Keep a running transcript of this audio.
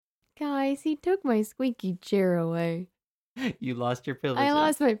Guys, he took my squeaky chair away. You lost your privilege. I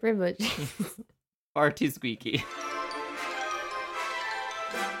lost my privilege. Far too squeaky.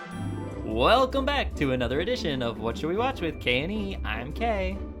 Welcome back to another edition of What Should We Watch with K&E. I'm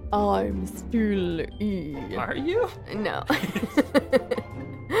Kay. I'm still E. Are you? No.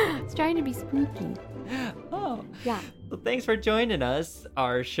 It's trying to be spooky. Oh. Yeah. Well, thanks for joining us.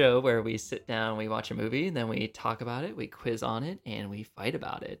 Our show where we sit down, we watch a movie, then we talk about it, we quiz on it, and we fight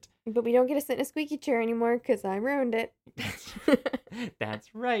about it. But we don't get to sit in a squeaky chair anymore because I ruined it. That's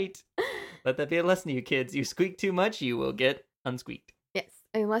right. Let that be a lesson to you kids. You squeak too much, you will get unsqueaked. Yes.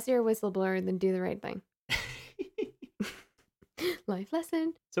 Unless you're a whistleblower, then do the right thing. Life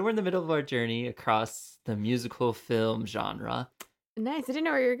lesson. So we're in the middle of our journey across the musical film genre. Nice. I didn't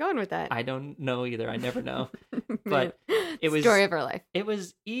know where you were going with that. I don't know either. I never know. But it was story of our life. It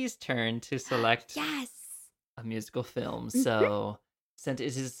was E's turn to select Yes. a musical film. So since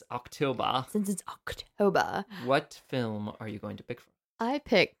it is October, Since it's October, what film are you going to pick for? I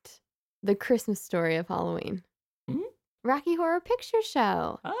picked The Christmas Story of Halloween. Hmm? Rocky Horror Picture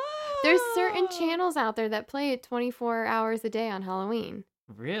Show. There's certain channels out there that play it 24 hours a day on Halloween.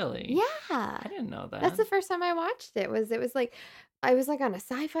 Really? Yeah. I didn't know that. That's the first time I watched it. It was like I was like on a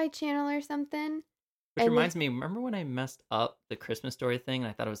sci-fi channel or something. Which and reminds me, remember when I messed up the Christmas Story thing?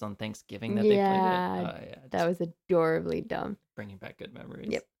 I thought it was on Thanksgiving that they played it. Oh, yeah. That was adorably dumb. Bringing back good memories.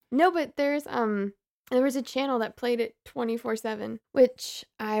 Yep. No, but there was a channel that played it 24/7, which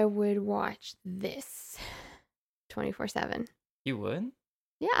I would watch this 24/7. You would?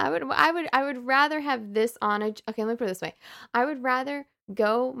 Yeah, I would rather have this on okay, let me put it this way. I would rather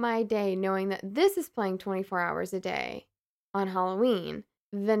go my day knowing that this is playing 24 hours a day on Halloween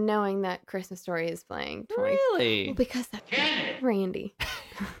than knowing that Christmas Story is playing 24. Really? Well, because that's Randy.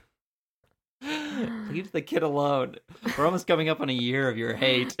 Leave the kid alone. We're almost coming up on a year of your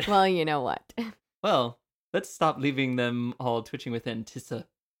hate. Well, you know what? Well, let's stop leaving them all twitching with anticipation.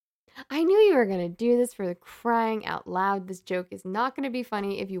 I knew you were going to do this for the crying out loud. This joke is not going to be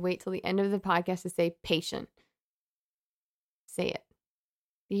funny if you wait till the end of the podcast to say patient. Say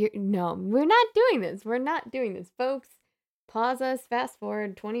it. No, we're not doing this. We're not doing this, folks. Pause us, fast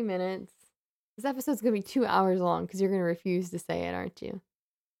forward 20 minutes. This episode's going to be 2 hours long because you're going to refuse to say it, aren't you?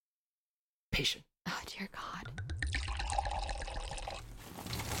 Patient. Oh, dear God.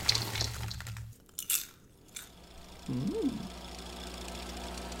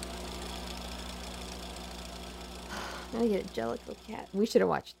 Now I get a Jellicle cat. We should have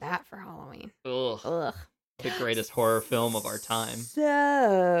watched that for Halloween. Ugh. Ugh. The greatest horror film of our time.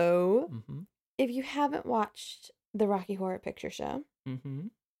 So, Mm-hmm. if you haven't watched the Rocky Horror Picture Show, Mm-hmm.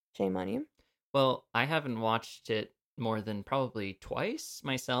 shame on you. Well, I haven't watched it more than probably twice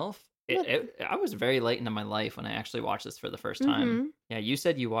myself. I was very late into my life when I actually watched this for the first time. Mhm. Yeah, you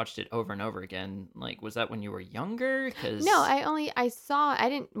said you watched it over and over again. Like, was that when you were younger? Cause... No, I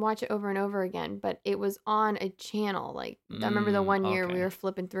didn't watch it over and over again, but it was on a channel. Like, I remember the one year we okay. were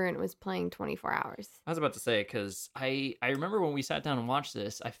flipping through and it was playing 24 hours. I was about to say, because I remember when we sat down and watched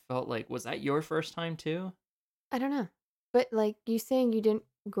this, I felt like, was that your first time too? I don't know. But, like, you saying you didn't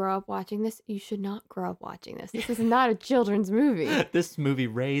grow up watching this, you should not grow up watching this. This is not a children's movie. This movie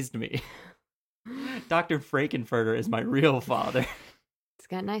raised me. Dr. Frankenfurter is my real father. It's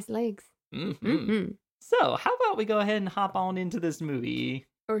got nice legs. Mm-hmm. Mm-hmm. So, how about we go ahead and hop on into this movie?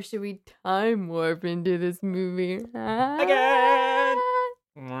 Or should we time warp into this movie? Again!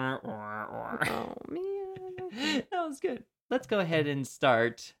 Oh, man. That was good. Let's go ahead and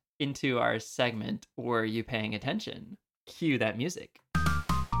start into our segment, Were You Paying Attention? Cue that music. 5,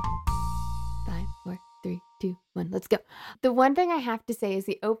 4, 3, 2, 1. Let's go. The one thing I have to say is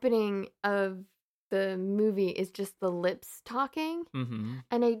the opening of the movie is just the lips talking. Mm-hmm.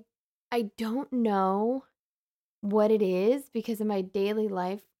 And I don't know what it is because in my daily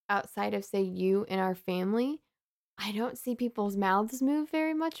life, outside of, say, you and our family, I don't see people's mouths move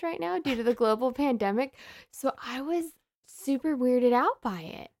very much right now due to the global pandemic. So I was super weirded out by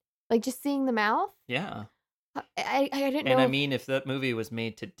it. Like, just seeing the mouth. Yeah. I didn't know. And I mean, if that movie was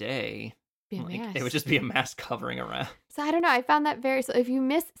made today, it would just be a mask covering around. So I don't know. I found that so if you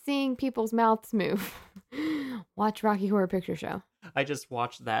miss seeing people's mouths move, watch Rocky Horror Picture Show. I just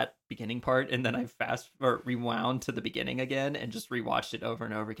watched that beginning part and then I rewound to the beginning again and just rewatched it over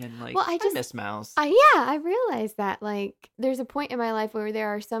and over again. Like, well, I miss Mouse. I realized that, like, there's a point in my life where there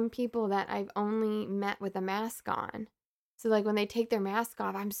are some people that I've only met with a mask on. So, like, when they take their mask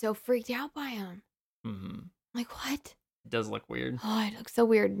off, I'm so freaked out by them. Mm-hmm. Like, what? It does look weird. Oh, it looks so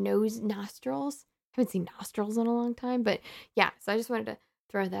weird. Nostrils. I haven't seen nostrils in a long time, but yeah. So I just wanted to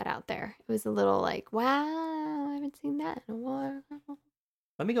throw that out there. It was a little like, wow, I haven't seen that in a while.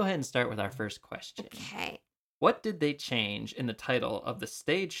 Let me go ahead and start with our first question. Okay. What did they change in the title of the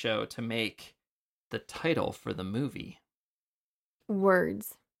stage show to make the title for the movie?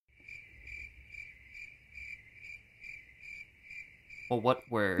 Words. Well, what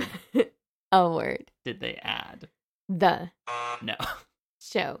word A word. did they add? The No.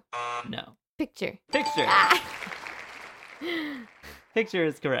 show. No. Picture. Picture. Ah! Picture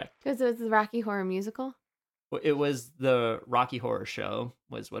is correct. Because it was the Rocky Horror Musical? Well, it was the Rocky Horror Show,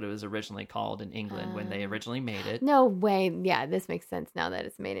 was what it was originally called in England when they originally made it. No way. Yeah, this makes sense now that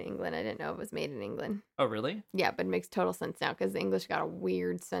it's made in England. I didn't know it was made in England. Oh, really? Yeah, but it makes total sense now because the English got a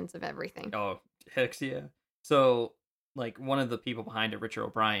weird sense of everything. Oh, heck yeah. So, like, one of the people behind it, Richard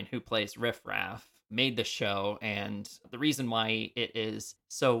O'Brien, who plays Riff Raff, made the show, and the reason why it is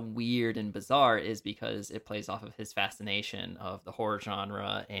so weird and bizarre is because it plays off of his fascination of the horror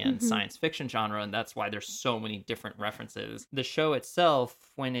genre and science fiction genre, and that's why there's so many different references. The show itself,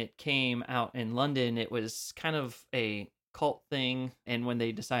 when it came out in London, it was kind of a cult thing, and when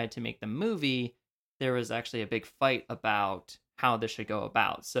they decided to make the movie, there was actually a big fight about how this should go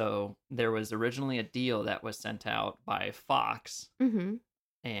about. So there was originally a deal that was sent out by Fox,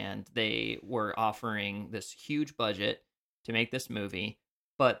 and they were offering this huge budget to make this movie,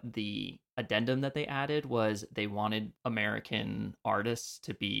 but the addendum that they added was they wanted American artists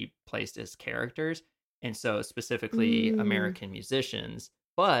to be placed as characters, and so specifically American musicians.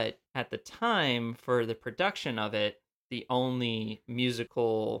 But at the time, for the production of it, the only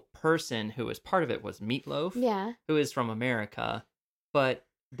musical person who was part of it was Meatloaf, who is from America, but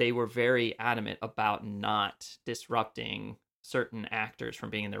they were very adamant about not disrupting certain actors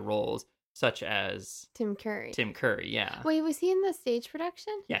from being in their roles, such as Tim Curry. Tim Curry, yeah. Wait, was he in the stage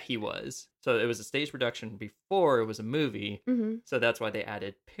production? Yeah, he was. So it was a stage production before it was a movie, so that's why they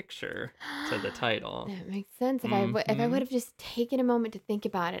added picture to the title. That makes sense. If I would have just taken a moment to think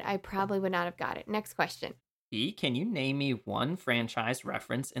about it, I probably would not have got it. Next question. E, can you name me one franchise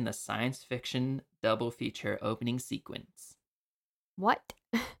reference in the science fiction double feature opening sequence? What?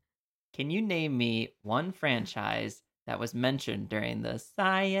 Can you name me one franchise that was mentioned during the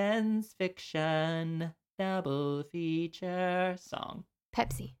science fiction double feature song?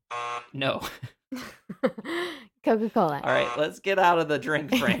 Pepsi. No. Coca-Cola. All right, let's get out of the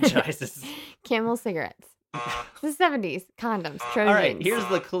drink franchises. Camel cigarettes. The 70s. Condoms. Trojans. All right, here's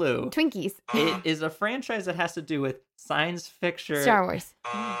the clue. Twinkies. It is a franchise that has to do with science fiction. Star Wars.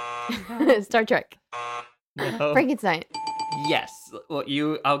 Star Trek. No. Frankenstein. Yes. Well,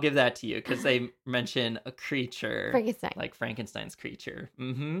 I'll give that to you because they mention a creature. Frankenstein. Like Frankenstein's creature.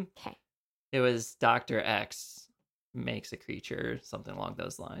 Okay. It was Dr. X makes a creature, something along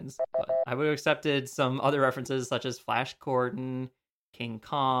those lines. But I would have accepted some other references such as Flash Gordon, King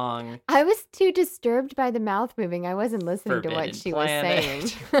Kong. I was too disturbed by the mouth moving. I wasn't listening to what Forbidden she Planet.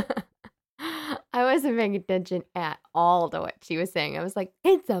 was saying. I wasn't paying attention at all to what she was saying. I was like,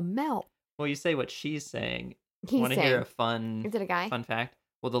 it's a mouth. Well, you say what she's saying. He's Want to saying. hear a fun Is it a guy? fun fact?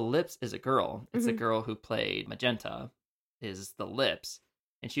 Well, the Lips is a girl. It's a girl who played Magenta, is the Lips.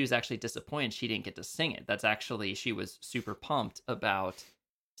 And she was actually disappointed she didn't get to sing it. That's actually, she was super pumped about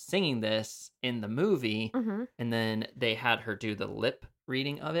singing this in the movie. And then they had her do the lip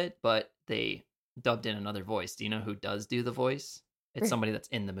reading of it, but they dubbed in another voice. Do you know who does do the voice? It's somebody that's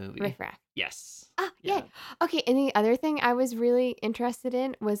in the movie. Riff Raff. Yes. Oh, yeah. Okay, and the other thing I was really interested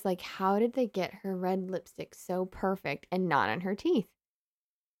in was like, how did they get her red lipstick so perfect and not on her teeth?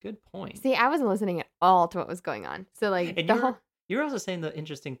 Good point. See, I wasn't listening at all to what was going on. So like And you were also saying the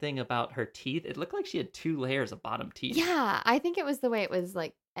interesting thing about her teeth. It looked like she had 2 layers of bottom teeth. Yeah, I think it was the way it was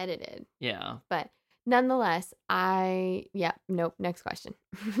like edited. Yeah. But nonetheless, nope, next question.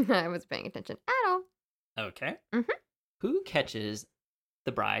 I wasn't paying attention at all. Okay. Who catches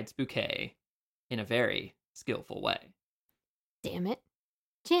the bride's bouquet in a very skillful way? Damn it.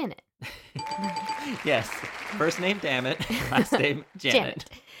 Janet. Yes. First name, damn it. Last name, Janet.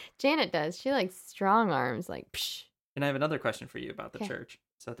 Janet does. She likes strong arms, like psh. And I have another question for you about the church.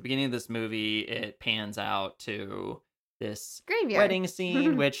 So at the beginning of this movie, it pans out to this graveyard wedding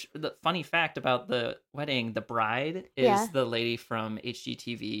scene, which the funny fact about the wedding, the bride is the lady from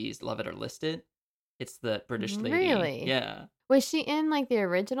HGTV's Love It or List It. It's the British lady. Really? Yeah. Was she in like the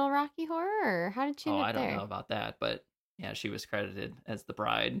original Rocky Horror, or how did she end up I don't there? know about that, but yeah, she was credited as the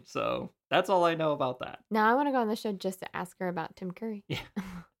bride. So that's all I know about that. Now I want to go on the show just to ask her about Tim Curry. Yeah.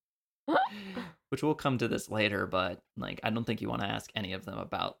 Which we'll come to this later, but like I don't think you want to ask any of them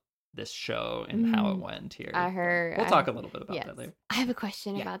about this show and how it went here. We'll talk a little bit about that later. I have a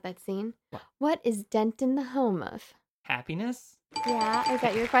question about that scene. What is Denton the home of? Happiness? Yeah, is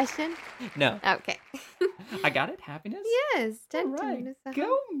that your question? No, Okay. I got it. Happiness. Yes, All 10 right, tomatoes.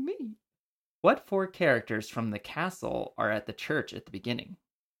 go me. What four characters from the castle are at the church at the beginning?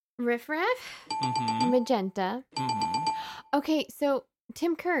 Riff Raff, Mm-hmm. Magenta. Mm-hmm. Okay, so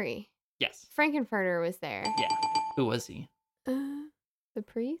Tim Curry, Yes. Frankenfurter was there. Yeah. Who was he? The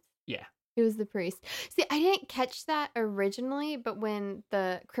priest? Yeah. It was the priest. See, I didn't catch that originally, but when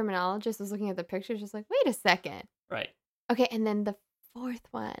the criminologist was looking at the pictures, just like, wait a second. Right. Okay, and then the fourth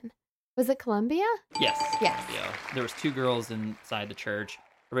one. Was it Columbia? Yes. Yes. Columbia. There was two girls inside the church.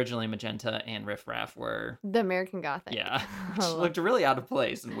 Originally, Magenta and Riff Raff were. The American Gothic. Yeah. I Which love- looked really out of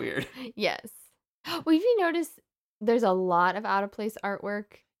place and weird. Yes. Well, if you notice, there's a lot of out of place artwork.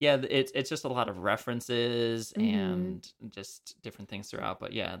 Yeah, it's just a lot of references Mhm. and just different things throughout.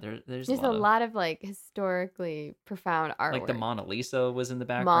 But yeah, there's Just a lot of like historically profound artwork. like the Mona Lisa was in the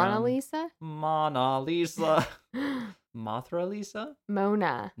background. Mona Lisa? Mona Lisa. Mothra Lisa?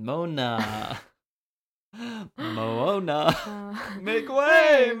 Mona. Mona. Moana. Uh, Make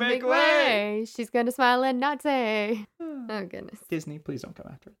way, hey, make way. She's gonna smile and not say. Oh goodness. Disney, please don't come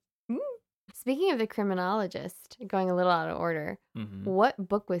after us. Speaking of the criminologist, going a little out of order, Mhm. what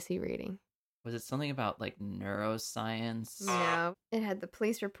book was he reading? Was it something about like neuroscience? No, it had the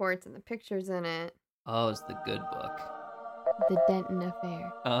police reports and the pictures in it. Oh, it's the good book. The Denton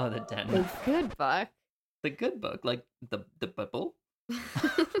Affair. Oh, the den. The good book. The good book, like the Bible.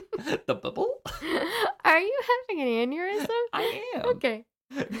 The Bible. Are you having an aneurysm? I am. Okay.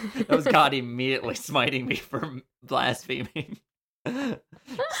 That was God immediately smiting me for blaspheming.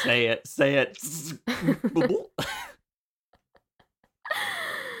 Say it. Say it.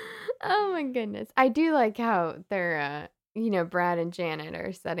 Oh my goodness. I do like how they're Brad and Janet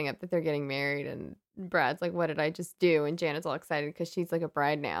are setting up that they're getting married, and Brad's like, what did I just do? And Janet's all excited because she's like a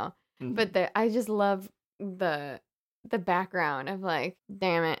bride now. But I just love the background of like,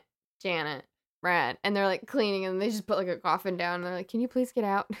 damn it, Janet, Brad. And they're like cleaning, and they just put like a coffin down, and they're like, can you please get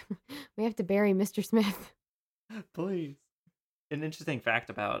out? We have to bury Mr. Smith. Please. An interesting fact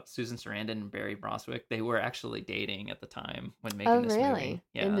about Susan Sarandon and Barry Bostwick, they were actually dating at the time when making this movie.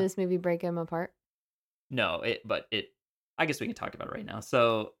 Yeah. Did this movie break them apart? No, I guess we can talk about it right now.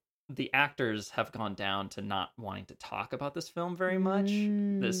 So the actors have gone down to not wanting to talk about this film very much.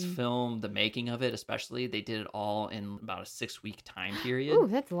 This film, the making of it especially, they did it all in about a 6-week time period. Ooh,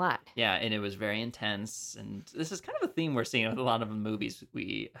 that's a lot. Yeah, and it was very intense. And this is kind of a theme we're seeing with a lot of the movies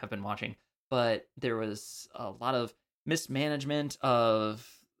we have been watching. But there was a lot of mismanagement of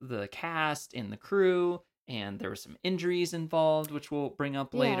the cast and the crew, and there were some injuries involved, which we'll bring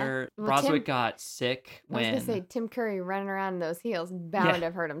up later. Well, Bostwick got sick I was when... going to say, Tim Curry running around in those heels, bound to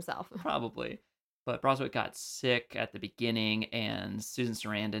have hurt himself. Probably. But Bostwick got sick at the beginning, and Susan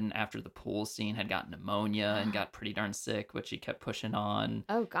Sarandon, after the pool scene, had gotten pneumonia and got pretty darn sick, which she kept pushing on.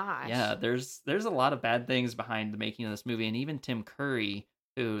 Oh, gosh. Yeah, there's a lot of bad things behind the making of this movie, and even Tim Curry,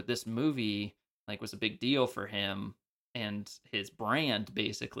 who this movie was a big deal for him and his brand,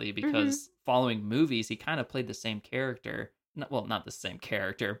 basically, because following movies, he kind of played the same character. Not the same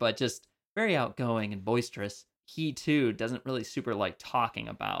character, but just very outgoing and boisterous. He, too, doesn't really super like talking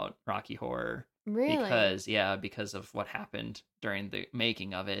about Rocky Horror. Really? Because of what happened during the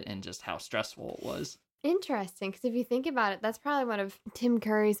making of it and just how stressful it was. Interesting, because if you think about it, that's probably one of Tim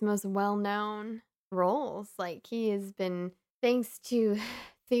Curry's most well-known roles. Like, he has been, thanks to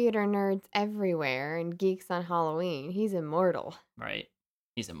theater nerds everywhere and geeks on Halloween, he's immortal. Right.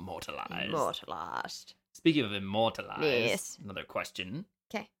 He's immortalized. Immortalized. Speaking of immortalized, Yes. Another question.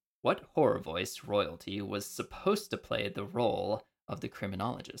 Okay. What horror voice royalty was supposed to play the role of the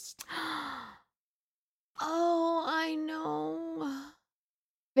criminologist? Oh, I know.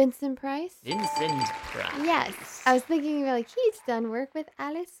 Vincent Price? Vincent Price. Yes. I was thinking he's done work with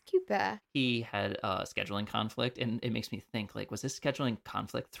Alice Cooper. He had a scheduling conflict, and it makes me think, was this scheduling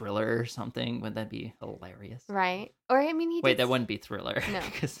conflict Thriller or something? Would that be hilarious? Right. Or, he Wait, that wouldn't be Thriller. No.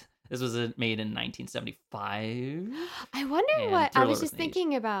 Because this was made in 1975. I wonder And what, I Thriller was was just in the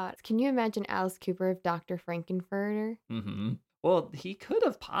thinking about, can you imagine Alice Cooper of Dr. Frankenfurter? Mm-hmm. Well, he could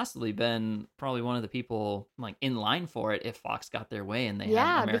have possibly been probably one of the people in line for it if Fox got their way and they had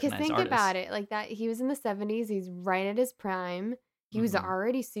Yeah, Americanized because think artists. about it. Like that, he was in the 70s. He's right at his prime. He was Mhm.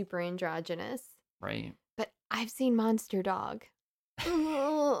 already super androgynous. Right. But I've seen Monster Dog.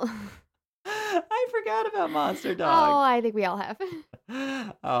 Oh, I forgot about Monster Dog. I think we all have.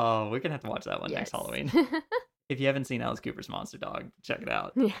 Oh, we're gonna have to watch that one next Yes. Halloween. If you haven't seen Alice Cooper's Monster Dog, check it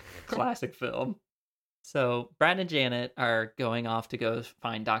out. Yeah. Classic film. So Brad and Janet are going off to go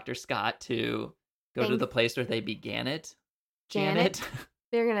find Dr. Scott to go to Thank- the place where they began it. Janet?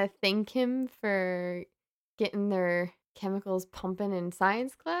 They're going to thank him for getting their chemicals pumping in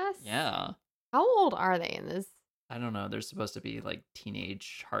science class. Yeah. How old are they in this? I don't know. They're supposed to be like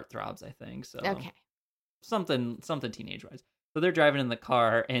teenage heartthrobs, I think. So Okay. something teenage wise. So they're driving in the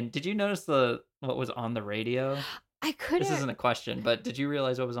car, and did you notice what was on the radio? I couldn't. This isn't a question, but did you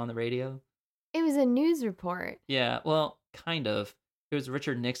realize what was on the radio? It was a news report. Yeah, well, kind of. It was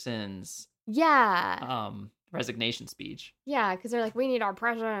Richard Nixon's Yeah. resignation speech. Yeah, because they're like, we need our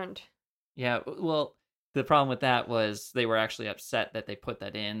president. Yeah, well, the problem with that was they were actually upset that they put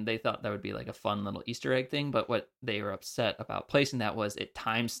that in. They thought that would be like a fun little Easter egg thing, but what they were upset about placing that was it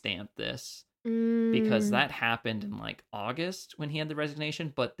timestamped this because that happened in like August when he had the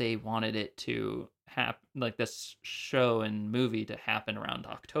resignation, but they wanted it to happen, like this show and movie to happen around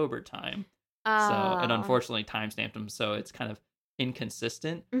October time. So it unfortunately timestamped him, so it's kind of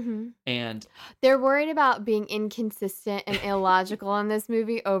inconsistent. And they're worried about being inconsistent and illogical in this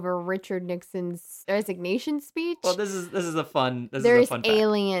movie over Richard Nixon's resignation speech. Well, this is a fun. There's fact.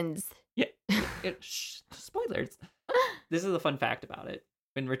 aliens. Yeah. Spoilers. This is a fun fact about it.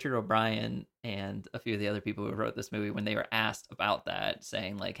 When Richard O'Brien and a few of the other people who wrote this movie, when they were asked about that,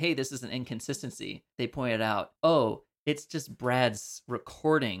 saying like, "Hey, this is an inconsistency," they pointed out, "Oh, it's just Brad's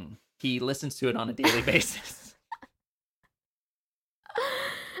recording. He listens to it on a daily basis."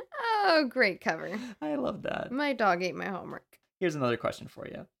 Oh, great cover. I love that. My dog ate my homework. Here's another question for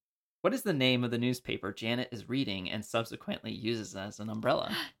you. What is the name of the newspaper Janet is reading and subsequently uses as an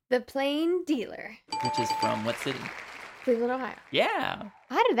umbrella? The Plain Dealer. Which is from what city? Cleveland, Ohio. Yeah.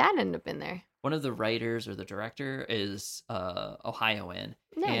 How did that end up in there? One of the writers or the director is Ohioan.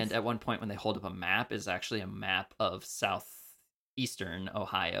 Nice. And at one point when they hold up a map, is actually a map of southeastern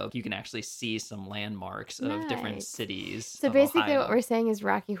Ohio. You can actually see some landmarks of different Nice. cities. So of basically Ohio. what we're saying is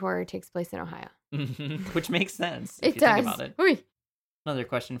Rocky Horror takes place in Ohio. Which makes sense It if you does. think about it. Oy. Another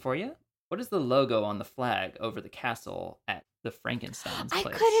question for you. What is the logo on the flag over the castle at the Frankenstein's I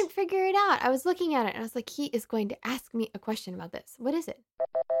place? couldn't figure it out. I was looking at it and I was like, he is going to ask me a question about this. What is it?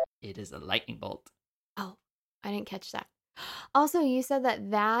 It is a lightning bolt. Oh, I didn't catch that. Also, you said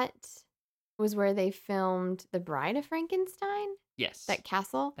that was where they filmed The Bride of Frankenstein? Yes. That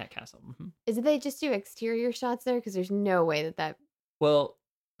castle? That castle. Mm-hmm. Is it they just do exterior shots there? Because there's no way that... Well,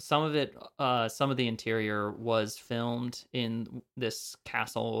 some of it, some of the interior was filmed in this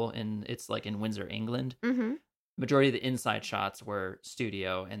castle, and it's like in Windsor, England. Mm-hmm. Majority of the inside shots were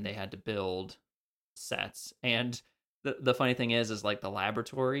studio, and they had to build sets. And the funny thing is like the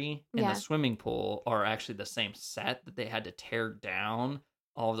laboratory and the swimming pool are actually the same set that they had to tear down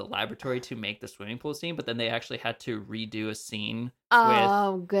all of the laboratory to make the swimming pool scene, but then they actually had to redo a scene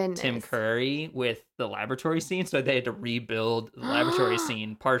with Tim Curry with the laboratory scene, so they had to rebuild the laboratory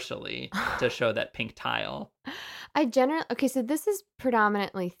scene partially to show that pink tile. Okay, so this is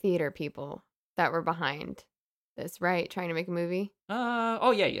predominantly theater people that were behind this, right? Trying to make a movie?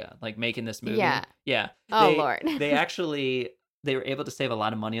 Yeah. Like making this movie. Yeah. Oh, Lord. They were able to save a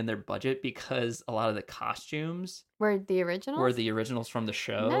lot of money on their budget because a lot of the costumes were the originals from the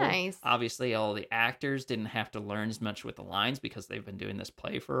show. Nice. Obviously, all the actors didn't have to learn as much with the lines because they've been doing this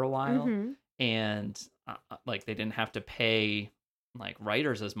play for a while. Mm-hmm. And like they didn't have to pay like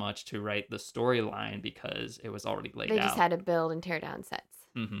writers as much to write the storyline because it was already laid out. They just had to build and tear down sets.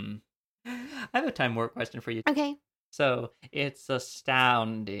 Mm-hmm. I have a Time Warp question for you. Okay. So, it's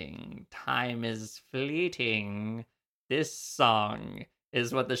astounding. Time is fleeting. This song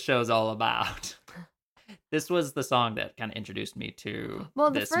is what the show's all about. This was the song that kind of introduced me to this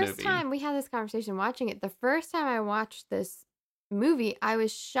movie. The first time we had this conversation watching it, the first time I watched this movie, I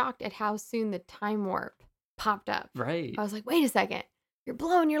was shocked at how soon the time warp popped up. Right. I was like, wait a second. You're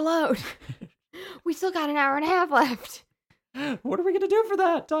blowing your load. We still got an hour and a half left. What are we going to do for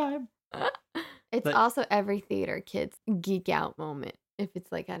that time? It's also every theater kid's geek out moment. If it's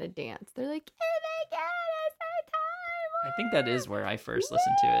like at a dance, they're like, oh my God, it's our time. I think that is where I first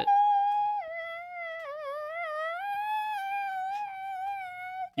listened to it.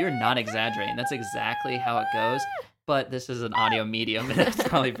 You're not exaggerating. That's exactly how it goes. But this is an audio medium, and it's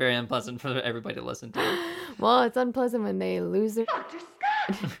probably very unpleasant for everybody to listen to. Well, it's unpleasant when they lose their...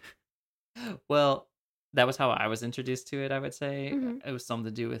 Well, that was how I was introduced to it, I would say. Mm-hmm. It was something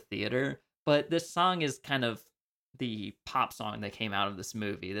to do with theater. But this song is kind of the pop song that came out of this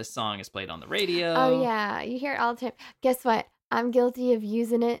movie. This song is played on the radio. Oh, yeah. You hear it all the time. Guess what? I'm guilty of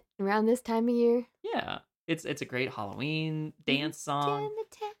using it around this time of year. Yeah. It's a great Halloween dance song.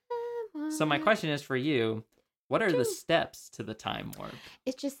 So my question is for you, what are the steps to the time warp?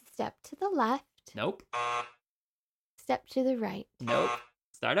 It's just a step to the left. Nope. Step to the right. Nope.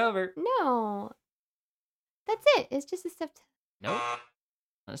 Start over. No. That's it. It's just a step to... Nope.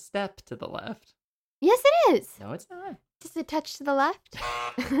 A step to the left. Yes, it is. No, it's not. Just a touch to the left.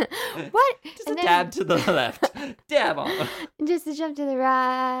 What? Just a dab to the left. Dab on. Just a jump to the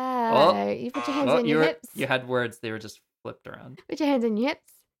right. You put your hands on your hips. You had words. They were just flipped around. Put your hands on your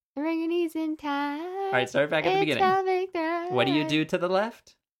hips. And bring your knees in tight. All right, start back at the beginning. What do you do to the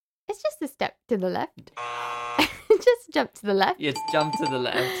left? It's just a step to the left. Just jump to the left. It's jump to the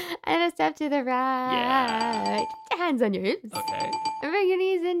left. And a step to the right. Yeah. Put your hands on your hips. Okay. And bring your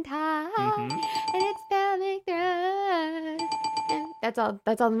knees in tight. Mhm. And it's pelvic thrust. And that's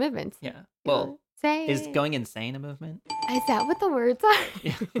all the movements. Yeah. Well, say is going insane a movement? Is that what the words are?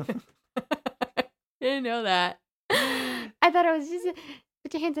 Yeah. Didn't know that. I thought it was just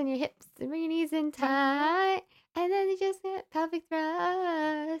put your hands on your hips and bring your knees in tight. And then you just get pelvic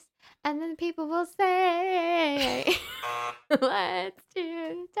thrust. And then people will say, let's do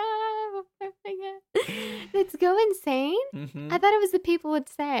the time of perfect. Let's go insane? Mm-hmm. I thought it was the people would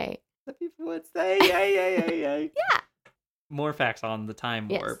say. The people would say, yeah. Yeah. More facts on the Time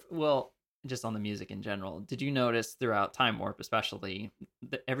Yes. Warp. Well, just on the music in general. Did you notice throughout Time Warp, especially,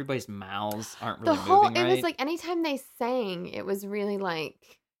 that everybody's mouths aren't really moving right? It was like anytime they sang, it was really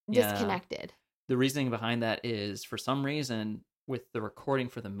like disconnected. The reasoning behind that is, for some reason, with the recording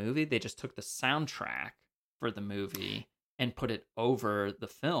for the movie, they just took the soundtrack for the movie and put it over the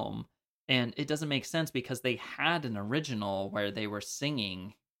film. And it doesn't make sense because they had an original where they were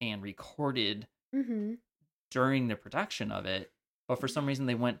singing and recorded during the production of it. But for some reason,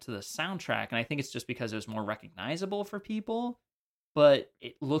 they went to the soundtrack. And I think it's just because it was more recognizable for people. But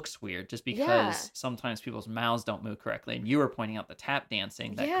it looks weird just because sometimes people's mouths don't move correctly. And you were pointing out the tap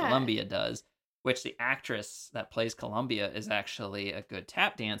dancing that Columbia does, which the actress that plays Columbia is actually a good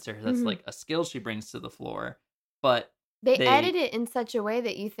tap dancer. That's like a skill she brings to the floor. But they edit it in such a way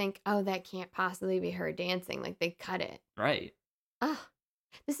that you think, oh, that can't possibly be her dancing. Like, they cut it. Right. Oh,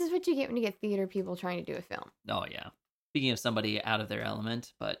 this is what you get when you get theater people trying to do a film. Oh, yeah. Speaking of somebody out of their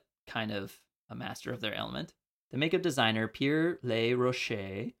element, but kind of a master of their element, the makeup designer, Pierre Le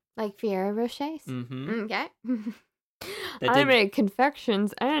Rocher. Like Fiera Roche's? Mm-hmm. Okay. I make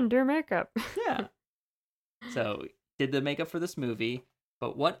confections and do makeup. Yeah. So, did the makeup for this movie,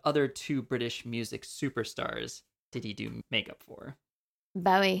 but what other two British music superstars did he do makeup for?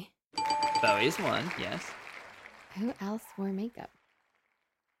 Bowie. Bowie's one, yes. Who else wore makeup?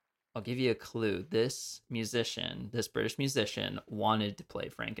 I'll give you a clue. This British musician, wanted to play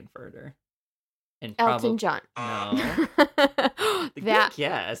Frankenfurter. And Elton John. No. That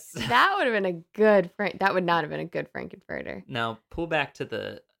yes. That would have been a good That would not have been a good Frankenfurter. Now pull back to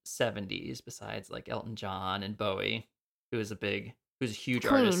the 70s. Besides like Elton John and Bowie, who's a huge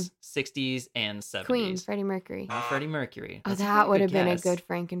Queen. artist, 60s and 70s. Queen, Freddie Mercury. Not Freddie Mercury. Oh, That's a that pretty would good have been a guess. good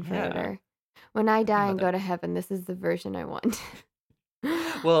Frankenfurter. Yeah. When I die and about go to heaven, this is the version I want.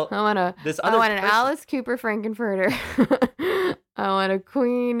 Well, I want an Alice Cooper Frankenfurter. I want a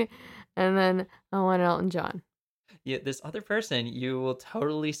Queen, and then I want Elton John. Yeah, this other person, you will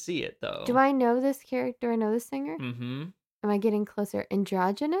totally see it though. Do I know this character? I know this singer? Mm-hmm. Am I getting closer?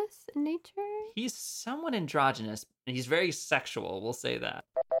 Androgynous in nature? He's somewhat androgynous. He's very sexual, we'll say that.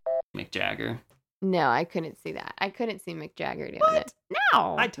 Mick Jagger. No, I couldn't see that. I couldn't see Mick Jagger doing What? it.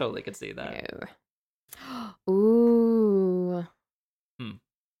 No. I totally could see that. No. Ooh. Hmm.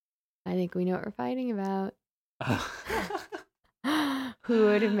 I think we know what we're fighting about. Who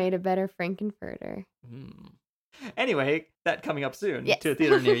would have made a better Frankenfurter? Anyway, that coming up soon Yes. to a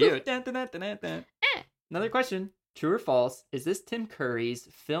theater near you. Dun, dun, dun, dun, dun, dun. Another question. True or false? Is this Tim Curry's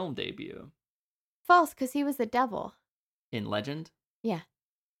film debut False, because he was the devil. in Legend? Yeah.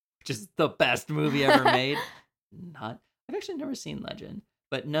 Which is the best movie ever made. I've actually never seen Legend.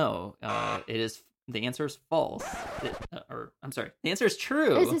 But no, it is. The answer is false. The answer is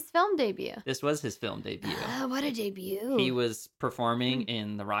true. It was his film debut. This was his film debut. What a debut. He was performing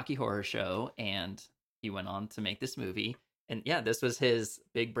in the Rocky Horror Show, and he went on to make this movie. And yeah, this was his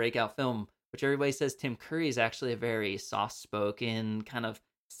big breakout film, which everybody says Tim Curry is actually a very soft-spoken, kind of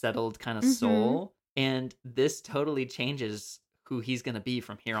settled kind of soul. And this totally changes who he's going to be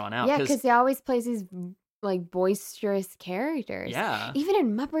from here on out. Yeah, because he always plays these like boisterous characters. Yeah. Even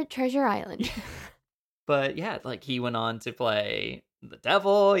in Muppet Treasure Island. But yeah, like he went on to play the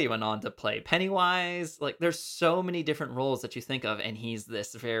devil. He went on to play Pennywise. Like there's so many different roles that you think of. And he's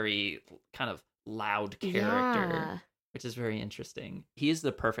this very kind of loud character, which is very interesting. He is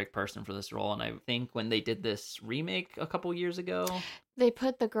the perfect person for this role. And I think when they did this remake a couple years ago, they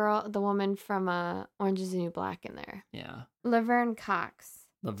put the woman from Orange is the New Black in there. Yeah. Laverne Cox.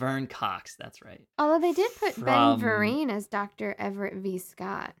 Laverne Cox, that's right. Although they did put Ben Vereen as Dr. Everett V.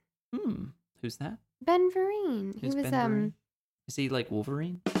 Scott. Who's that? Ben Vereen. Who's Ben Vereen? Is he like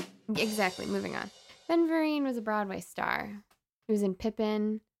Wolverine? Exactly. Moving on. Ben Vereen was a Broadway star. He was in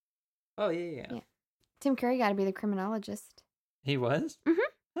Pippin. Oh, yeah. Tim Curry got to be the criminologist. He was?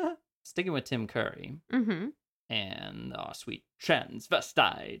 Mm-hmm. Sticking with Tim Curry. Mm-hmm. And our sweet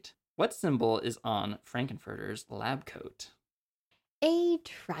transvestite. What symbol is on Frankenfurter's lab coat? A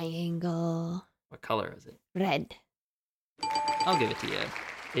triangle. What color is it? Red. I'll give it to you.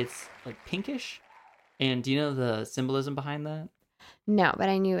 It's like pinkish. And do you know the symbolism behind that? No, but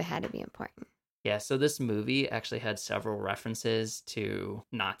I knew it had to be important. Yeah, so this movie actually had several references to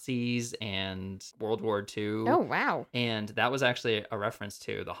Nazis and World War II. Oh, wow. And that was actually a reference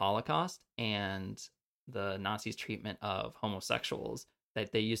to the Holocaust and the Nazis' treatment of homosexuals,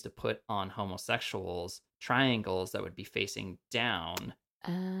 that they used to put on homosexuals triangles that would be facing down.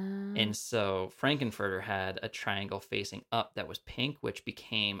 And so Frankenfurter had a triangle facing up that was pink, which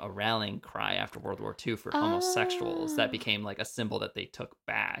became a rallying cry after World War II for homosexuals. That became like a symbol that they took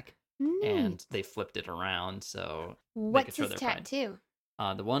back. And they flipped it around so what's they could his show their pride. tattoo?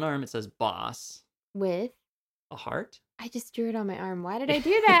 The one arm, it says boss. With? A heart? I just drew it on my arm. Why did I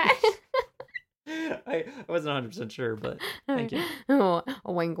do that? I wasn't 100% sure, but thank you. Oh,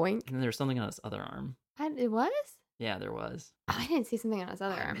 a wink wink. And then there was something on his other arm. It was? Yeah, there was. Oh, I didn't see something on his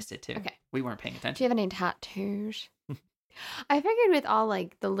other I arm. missed it too. Okay. We weren't paying Do attention. you have any tattoos? I figured with all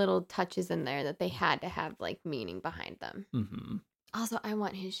like the little touches in there that they had to have like meaning behind them. Mm-hmm. Also, I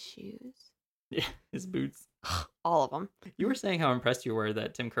want his shoes. Yeah, his boots. All of them. You were saying how impressed you were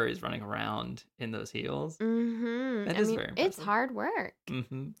that Tim Curry's running around in those heels. Mm-hmm. That is very impressive. It's hard work.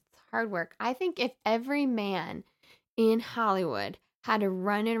 Mm-hmm. It's hard work. I think if every man in Hollywood had to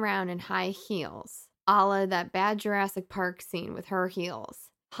run around in high heels, a la that bad Jurassic Park scene with her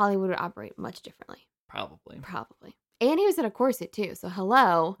heels, Hollywood would operate much differently. Probably. And he was in a corset too. So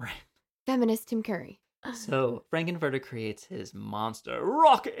hello, Right. Feminist Tim Curry. So Frankenfurter creates his monster,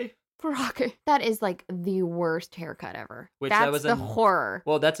 Rocky. Rocky. That is like the worst haircut ever. Which That's that was the horror.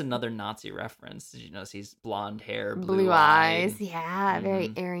 Well, that's another Nazi reference. Did you notice he's blonde hair, Blue eyes. Yeah,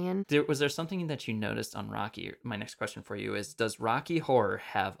 very Aryan. Was there something that you noticed on Rocky? My next question for you is, does Rocky Horror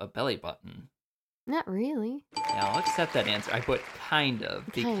have a belly button? Not really. Yeah, I'll accept that answer. I put kind of,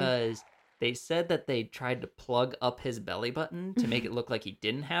 because they said that they tried to plug up his belly button to make it look like he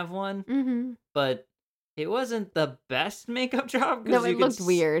didn't have one, Mm-hmm. but it wasn't the best makeup job. No, it looked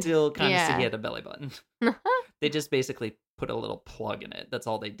weird. Still kind of see Yeah. he had a belly button. They just basically put a little plug in it. That's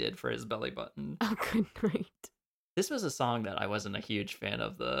all they did for his belly button. Oh, good night. This was a song that I wasn't a huge fan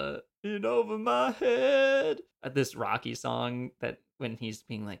of, the "In Over My Head." This Rocky song that when he's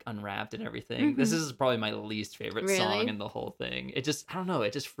being like unwrapped and everything. This is probably my least favorite song Really? in the whole thing. It just, I don't know,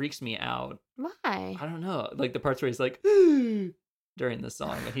 it just freaks me out. Why? I don't know. Like the parts where he's like, during the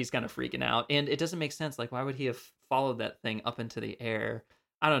song and he's kind of freaking out. And it doesn't make sense. Like, why would he have followed that thing up into the air?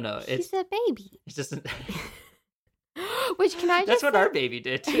 I don't know. He's a baby. It's just Which can I just that's what say, our baby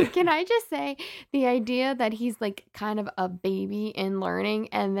did too. Can I just say the idea that he's like kind of a baby in learning,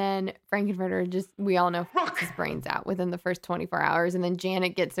 and then Frankenfurter just, we all know, fucks his brains out within the first 24 hours, and then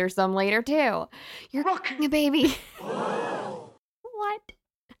Janet gets her some later too. You're a baby. What?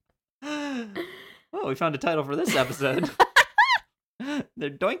 Well, we found a title for this episode. They're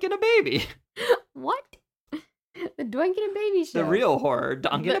doinking a baby. What? The Doinkin' and Baby Show. The real horror,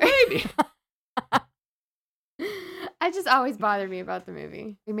 donking a baby. That just always bothered me about the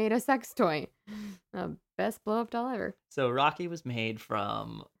movie. We made a sex toy. The best blow up doll ever. So Rocky was made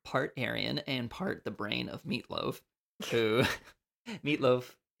from part Aryan and part the brain of Meatloaf, who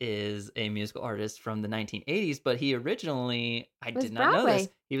Meatloaf is a musical artist from the 1980s, but he originally, I Was did not know this,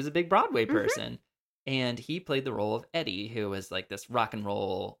 Broadway. he was a big Broadway person. And he played the role of Eddie, who was like this rock and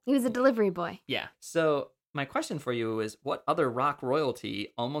roll. He was a delivery boy. Yeah. So my question for you is, what other rock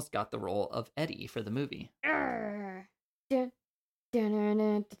royalty almost got the role of Eddie for the movie?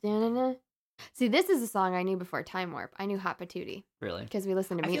 See, this is a song I knew before Time Warp. I knew Hot Patootie Really? because we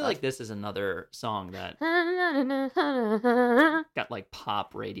listened to I Meatloaf. feel like this is another song that got like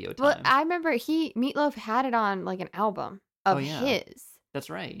pop radio time. Well, I remember Meatloaf had it on like an album of Oh, yeah. his. That's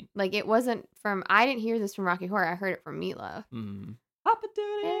right. Like it wasn't from. I didn't hear this from Rocky Horror. I heard it from Meatloaf. Papa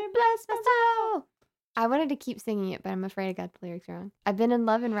Doody. Bless my soul. I wanted to keep singing it, but I'm afraid I got the lyrics wrong. I've been in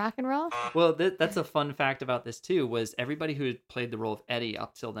love and rock and roll. Well, that's a fun fact about this too, was everybody who had played the role of Eddie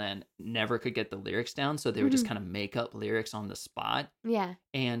up till then never could get the lyrics down, so they would just kind of make up lyrics on the spot. Yeah.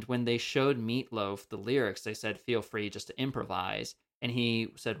 And when they showed Meatloaf the lyrics, they said, feel free just to improvise. And he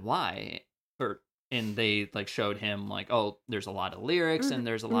said, why? And they like showed him like, oh, there's a lot of lyrics and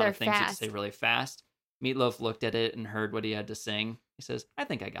there's a lot of things that say really fast. Meatloaf looked at it and heard what he had to sing. He says, I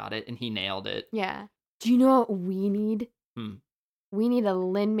think I got it. And he nailed it. Yeah. Do you know what we need? we need a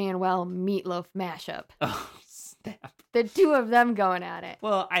Lin-Manuel Meatloaf mashup. Oh, snap. The two of them going at it.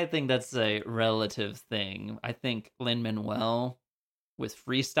 Well, I think that's a relative thing. I think Lin-Manuel with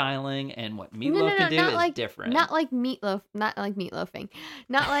freestyling and what Meatloaf can do not is like, different. Not like meatloafing.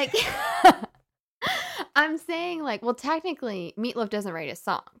 Not like I'm saying like, well, technically Meatloaf doesn't write his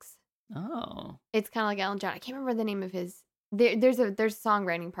songs. Oh. It's kind of like Elton John. I can't remember the name of his. There's a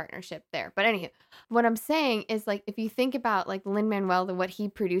songwriting partnership there. But anywho, what I'm saying is like if you think about like Lin-Manuel, what he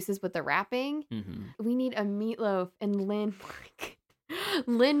produces with the rapping, we need a Meatloaf and Lin.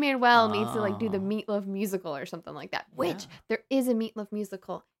 Lin-Manuel needs to like do the Meatloaf musical or something like that. Which there is a Meatloaf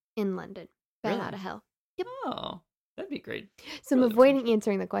musical in London. Bat Really? Out of Hell. Yep. Oh, that'd be great. So I'm avoiding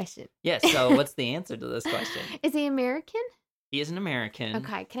answering the question. Yes. So what's the answer to this question? Is he American? He is an American.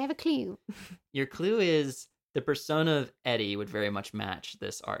 Okay. Can I have a clue? Your clue is the persona of Eddie would very much match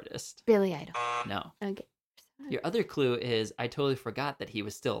this artist. Billy Idol. No. Okay. Your other clue is I totally forgot that he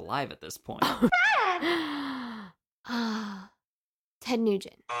was still alive at this point. Ted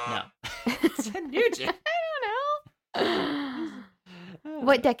Nugent. No. Ted Nugent. I don't know.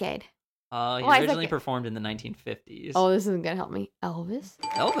 What decade? He Why is originally that performed in the 1950s. Oh, this isn't gonna help me. Elvis?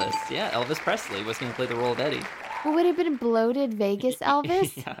 Elvis, yeah. Elvis Presley was going to play the role of Eddie. Well, would it have been bloated Vegas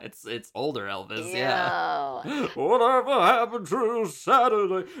Elvis? Yeah, it's older Elvis, Ew. yeah. Whatever happened to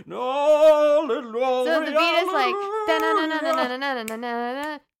Saturday? No, little So the beat is like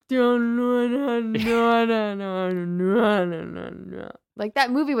like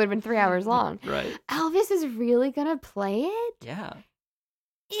that movie would have been 3 hours long. Right. Elvis is really gonna play it? Yeah.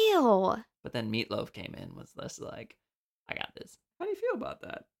 Ew. But then Meatloaf came in, was less like, I got this. How do you feel about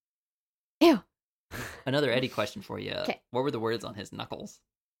that? Ew. Another Eddie question for you. 'Kay. What were the words on his knuckles?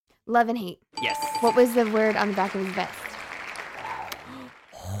 Love and hate. Yes. What was the word on the back of his vest?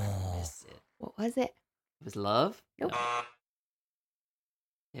 I missed it. What was it? It was love? Nope. No.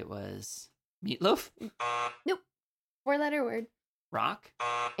 It was Meatloaf? Nope. 4-letter word. Rock?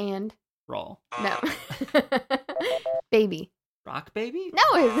 And Roll. no. Baby. Rock baby? No,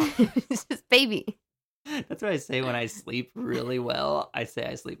 it's just baby. That's what I say when I sleep really well. I say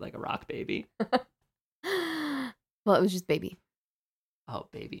I sleep like a rock baby. Well, it was just baby. Oh,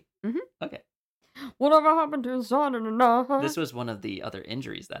 baby. Mhm. Okay. Whatever happened to Saturday night? This was one of the other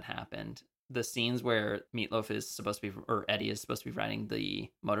injuries that happened. The scenes where Meatloaf is supposed to be, or Eddie is supposed to be riding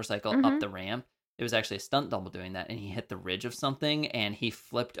the motorcycle up the ramp. It was actually a stunt double doing that, and he hit the ridge of something, and he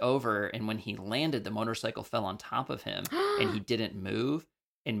flipped over, and when he landed, the motorcycle fell on top of him, and he didn't move.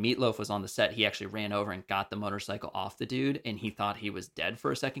 And Meatloaf was on the set. He actually ran over and got the motorcycle off the dude, and he thought he was dead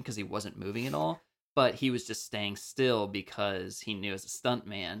for a second because he wasn't moving at all. But he was just staying still because he knew as a stunt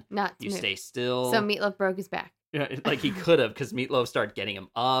man, Not to you move. stay still. So Meatloaf broke his back. Yeah, like he could have, because Meatloaf started getting him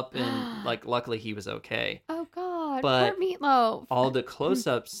up, and like luckily he was okay. Oh God, But poor Meatloaf. All the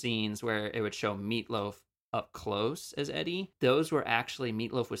close-up scenes where it would show Meatloaf up close as Eddie, those were actually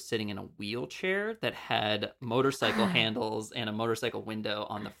Meatloaf was sitting in a wheelchair that had motorcycle handles and a motorcycle window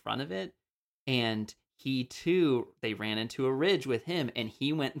on the front of it. And he too, they ran into a ridge with him, and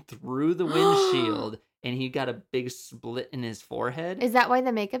he went through the windshield, and he got a big split in his forehead. Is that why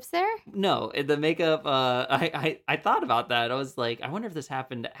the makeup's there? No, the makeup. I thought about that. I was like, I wonder if this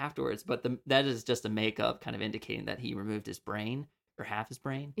happened afterwards. But that is just a makeup, kind of indicating that he removed his brain or half his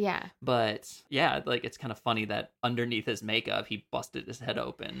brain. Yeah. But yeah, like it's kind of funny that underneath his makeup, he busted his head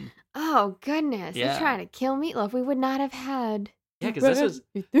open. Oh goodness, Yeah. You're trying to kill Meatloaf. We would not have had. Yeah, because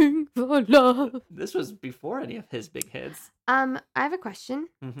Everything for love. this was before any of his big hits. I have a question.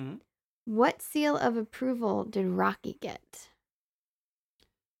 Mm-hmm. What seal of approval did Rocky get?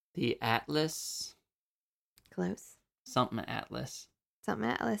 The Atlas, Close. something Atlas. Something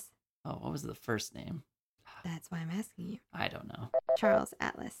Atlas. Oh, what was the first name? That's why I'm asking you. I don't know. Charles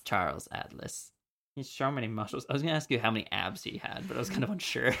Atlas. Charles Atlas. He's so many muscles. I was gonna ask you how many abs he had, but I was kind of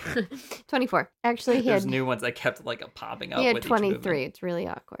unsure. 24. Actually, he There's had. new ones that kept like popping up. He had with each 23. movement. It's really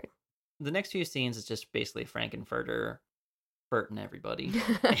awkward. The next few scenes is just basically Frankenfurter, Bert, and everybody.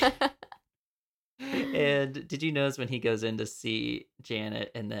 And did you notice when he goes in to see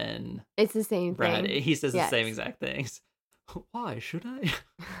Janet and then It's the same Brad? thing. He says Yes. the same exact things. Why should I?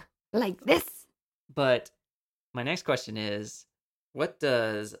 Like this. But my next question is, what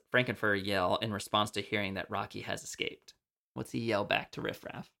does Frankenfurter yell in response to hearing that Rocky has escaped? What's he yell back to Riff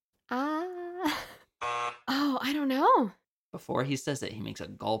Raff? Oh, I don't know. Before he says it, he makes a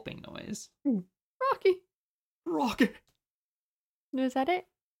gulping noise. Rocky. Rocky. Is that it?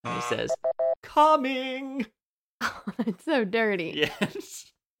 And he says, coming. Oh, it's so dirty.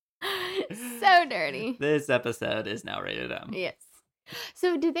 Yes. So dirty. This episode is now rated M. Yes.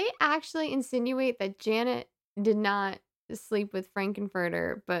 So did they actually insinuate that Janet did not sleep with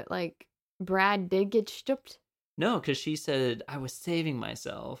Frankenfurter, but like Brad did get stooped. No, because she said, I was saving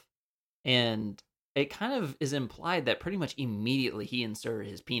myself. And it kind of is implied that pretty much immediately he inserted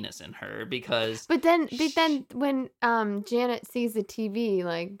his penis in her because... But then when Janet sees the TV,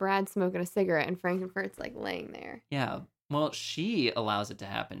 like Brad's smoking a cigarette and Frankenfurter's like laying there. Yeah. Well, she allows it to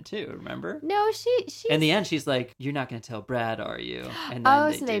happen too, remember? No, she In the end, she's like, "You're not going to tell Brad, are you?" And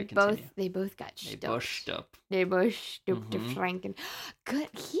then so they both got stooped. They both stooped. They both stooped to Franken. Good.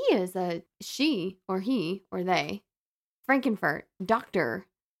 He is a she or he or they. Frankenfurt, doctor,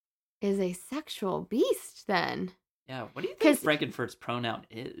 is a sexual beast. Then. Yeah. What do you think Frankenfurt's pronoun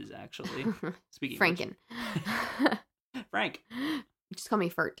is actually? Speaking Franken. Frank. Just call me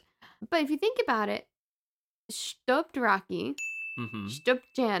Furt. But if you think about it. Stooped Rocky, stooped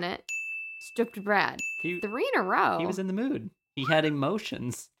Janet, stooped Brad. 3 in a row. He was in the mood. He had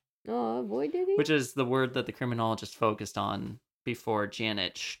emotions. Oh, boy, did he. Which is the word that the criminologist focused on before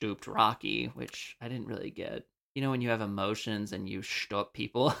Janet stooped Rocky, which I didn't really get. You know when you have emotions and you stoop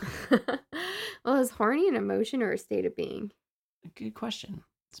people? Well, is horny an emotion or a state of being? Good question.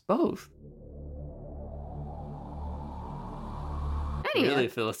 It's both. Really,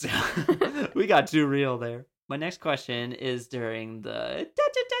 Phyllis. We got too real there. My next question is during the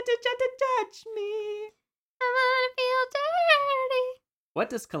touch me. I wanna feel dirty. What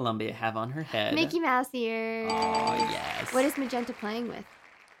does Columbia have on her head? Mickey Mouse ears. Oh, yes. What is Magenta playing with?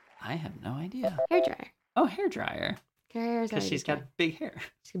 I have no idea. Hairdryer. Oh, hairdryer. Because she's got big hair.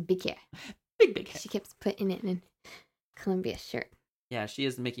 She's got big hair. Big hair. She keeps putting it in Columbia's shirt. Yeah, she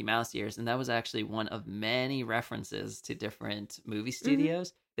has the Mickey Mouse ears, and that was actually one of many references to different movie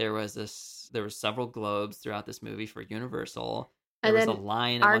studios. There were several globes throughout this movie for Universal. There was a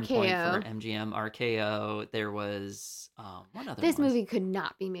line at one point for MGM, RKO. There was one other. This movie could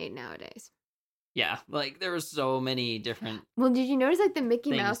not be made nowadays. Yeah, like there were so many different. Well, did you notice like the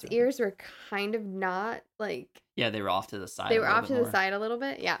Mickey Mouse ears were kind of not like? Yeah, they were off to the side. They were off to the side a little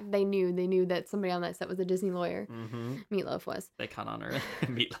bit. Yeah, they knew that somebody on that set was a Disney lawyer. Meatloaf was. They caught on her.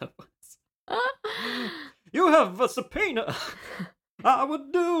 Meatloaf was. You have a subpoena. I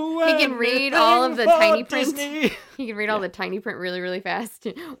would do. He can read all of the tiny print. He can read all the tiny print really, really fast.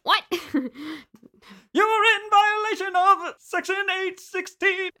 What? You're in violation of Section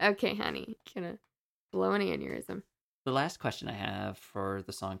 816. Okay, honey. Gonna blow an aneurysm. The last question I have for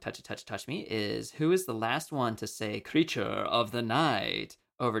the song Touch It, Touch It, Touch Me is who is the last one to say creature of the night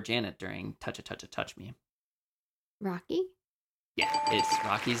over Janet during Touch It, Touch It, Touch Me? Rocky? Yeah, it's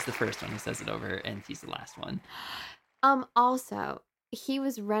Rocky's the first one who says it over, and he's the last one. Also, he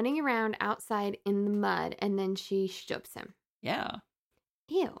was running around outside in the mud, and then she stoops him. Yeah.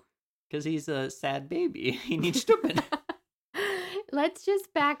 Ew. Because he's a sad baby. He needs stooping. Let's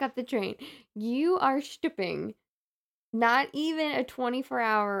just back up the train. You are stooping not even a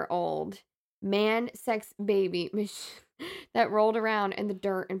 24-hour-old man-sex baby that rolled around in the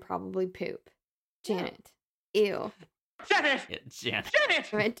dirt and probably poop. Janet. Ew. Janet! Yeah,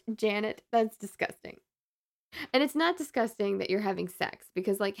 Janet! Janet, that's disgusting. And it's not disgusting that you're having sex,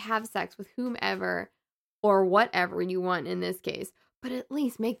 because, like, have sex with whomever or whatever you want in this case, but at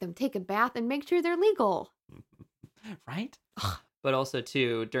least make them take a bath and make sure they're legal. Right? But also,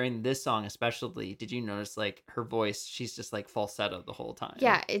 too, during this song especially, did you notice, like, her voice, she's just, like, falsetto the whole time.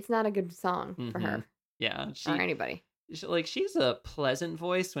 Yeah, it's not a good song for her. Yeah. Or anybody. She's a pleasant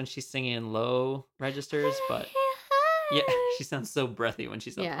voice when she's singing in low registers, but yeah, she sounds so breathy when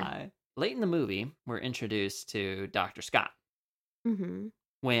she's up high. Late in the movie, we're introduced to Dr. Scott.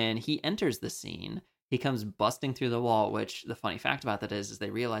 When he enters the scene, he comes busting through the wall, which the funny fact about that is they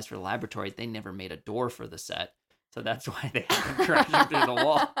realized for the laboratory, they never made a door for the set. So that's why they had him crashing through the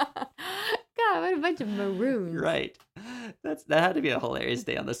wall. God, what a bunch of maroons. Right. That had to be a hilarious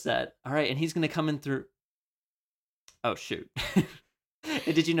day on the set. All right, and he's going to come in through... Oh, shoot.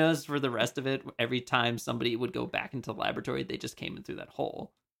 And did you notice for the rest of it, every time somebody would go back into the laboratory, they just came in through that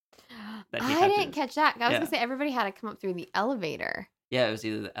hole? I didn't catch that. I was going to say everybody had to come up through the elevator. Yeah, it was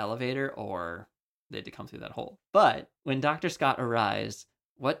either the elevator or they had to come through that hole. But when Dr. Scott arrives,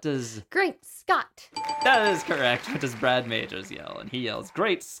 what does... Great Scott! That is correct. What does Brad Majors yell? And he yells,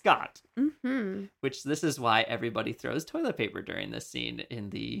 Great Scott! Which this is why everybody throws toilet paper during this scene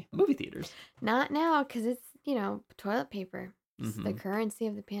in the movie theaters. Not now, because it's, toilet paper. It's the currency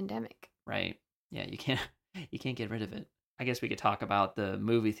of the pandemic. Right. Yeah, you can't get rid of it. I guess we could talk about the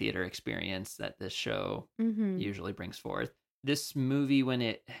movie theater experience that this show usually brings forth. This movie, when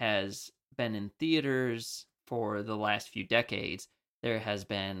it has been in theaters for the last few decades, there has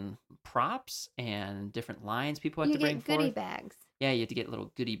been props and different lines people have to bring forth. You get goodie bags. Yeah, you have to get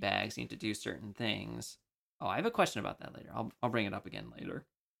little goodie bags. You have to do certain things. Oh, I have a question about that later. I'll bring it up again later.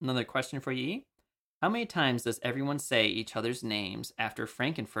 Another question for you, E. How many times does everyone say each other's names after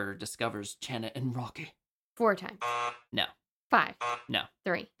Frankenfurter discovers Janet and Rocky? 4 times. No. 5. No.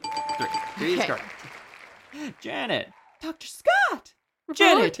 3. 3. 3 is Okay. correct. Janet. Dr. Scott.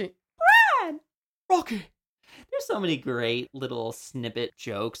 Janet. Rocky. Brad. Rocky. There's so many great little snippet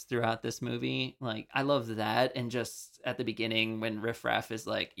jokes throughout this movie. Like, I love that. And just at the beginning when Riff Raff is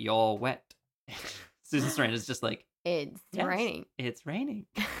like, "You're wet." Susan Sarandon's just like, It's "Yes, raining. It's raining."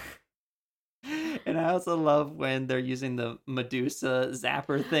 And I also love when they're using the Medusa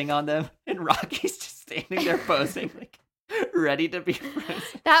zapper thing on them, and Rocky's just standing there posing, like, ready to be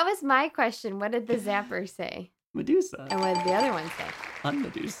frozen. That was my question. What did the zapper say? Medusa. And what did the other one say?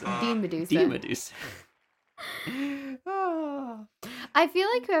 Unmedusa. Dean Medusa. De-Medusa. Ah. I feel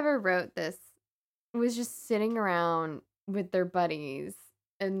like whoever wrote this was just sitting around with their buddies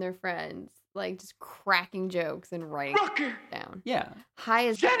and their friends, like just cracking jokes and writing it down. Yeah, High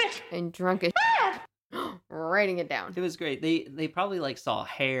as and drunk as writing it down. it was great. They probably like saw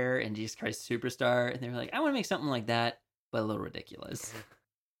Hair and Jesus Christ Superstar, and they were like, "I want to make something like that, but a little ridiculous."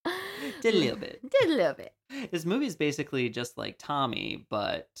 Did a little bit. Did a little bit. This movie is basically just like Tommy,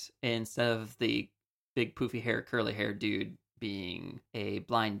 but instead of the big poofy hair, curly hair dude being a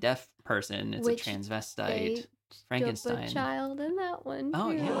blind deaf person, it's Which a transvestite They Frankenstein. a child in that one.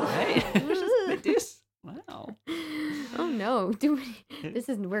 Oh too. yeah, right. They do wow. Oh no!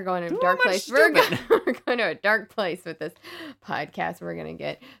 We're going to Too a dark much place. stupid. We're going to a dark place with this podcast. We're gonna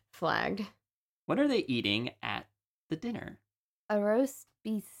get flagged. What are they eating at the dinner? A roast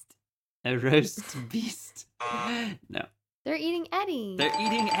beast. A roast beast. No, They're eating Eddie. they're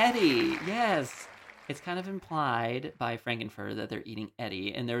eating Eddie. Yes. It's kind of implied by Frankenfurter that they're eating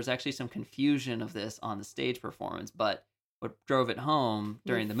Eddie, and there was actually some confusion of this on the stage performance, but what drove it home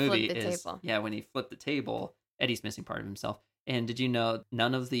during the movie flipped the is, table. yeah, when he flipped the table, Eddie's missing part of himself. And did you know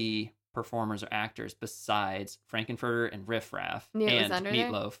none of the performers or actors besides Frankenfurter and Riff Raff Knew it was and under there?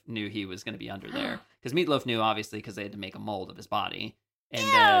 Meatloaf knew he was going to be under there? Because Meatloaf knew, obviously, because they had to make a mold of his body. And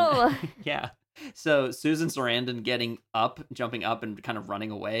then, yeah. So Susan Sarandon jumping up and kind of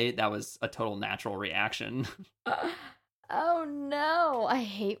running away, that was a total natural reaction. Oh no! I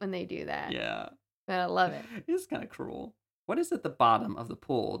hate when they do that. Yeah. But I love it. It's kind of cruel. What is at the bottom of the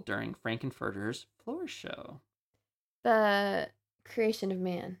pool during Frankenfurter's floor show? The creation of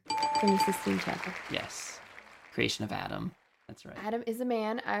man from the Sistine Chapel. Yes. Creation of Adam. That's right. Adam is a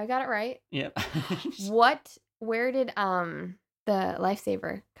man. I got it right. Yep. Where did the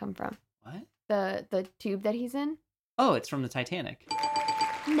lifesaver come from? What? The tube that he's in? Oh, it's from the Titanic.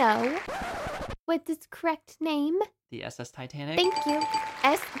 No. What's its correct name? The SS Titanic? Thank you.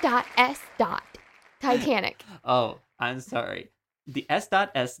 S.S. Titanic. Oh, I'm sorry. The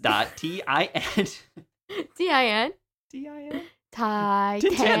S.S.T.I.N. T-I-N? T-I-N?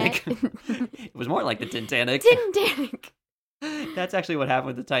 Titanic. It was more like the Titanic. Titanic. That's actually what happened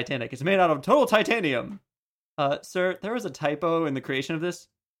with the Titanic. It's made out of total titanium. Sir, there was a typo in the creation of this.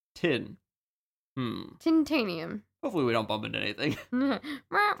 Tin. Titanium. Hopefully we don't bump into anything.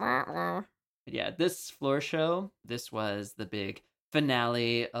 But yeah, this floor show, this was the big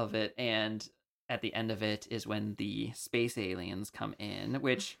finale of it, and at the end of it is when the space aliens come in,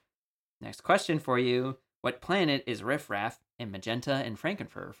 which, next question for you, what planet is Riff Raff and Magenta and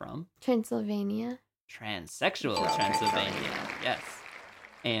Frankenfurter from? Transylvania. Transsexual Sure, Transylvania. Transylvania. Yes.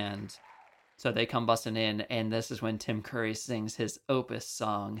 And so they come busting in, and this is when Tim Curry sings his Opus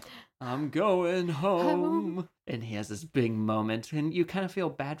song, I'm going home. And he has this big moment, and you kind of feel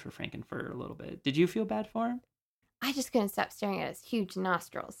bad for Frankenfurter a little bit. Did you feel bad for him? I just couldn't stop staring at his huge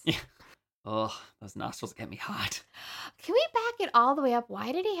nostrils. Yeah. Oh, those nostrils get me hot. Can we back it all the way up?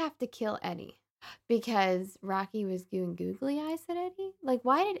 Why did he have to kill Eddie? Because Rocky was doing googly eyes at Eddie? Like,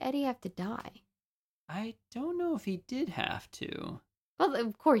 why did Eddie have to die? I don't know if he did have to. Well,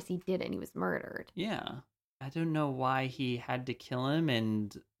 of course he didn't. He was murdered. Yeah. I don't know why he had to kill him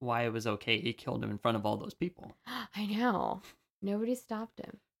and why it was okay he killed him in front of all those people. I know. Nobody stopped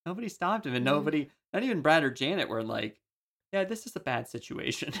him. Nobody stopped him, and Mhm. nobody, not even Brad or Janet, were like, yeah, this is a bad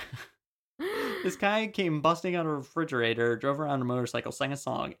situation. This guy came busting out of a refrigerator, drove around on a motorcycle, sang a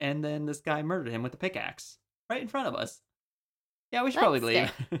song, and then this guy murdered him with a pickaxe right in front of us. Yeah, we should probably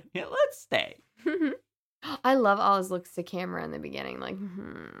Let's leave. Yeah, let's stay. I love all his looks to camera in the beginning. Like,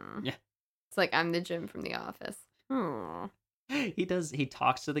 Yeah. It's like I'm the Jim from The Office. He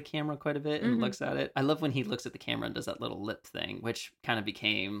talks to the camera quite a bit and Mhm. looks at it. I love when he looks at the camera and does that little lip thing, which kind of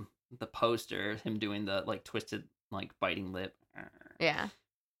became the poster, him doing the like twisted, like biting lip. Yeah.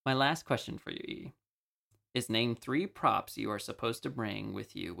 My last question for you, E, is name 3 props you are supposed to bring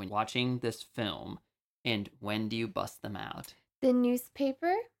with you when watching this film And when do you bust them out? The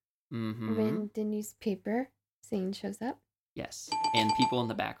newspaper. Mm-hmm. When the newspaper scene shows up. Yes. And people in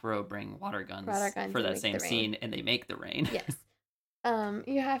the back row bring water guns for that same scene, and they make the rain. Yes.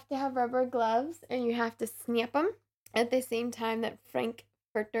 You have to have rubber gloves, and you have to snap them at the same time that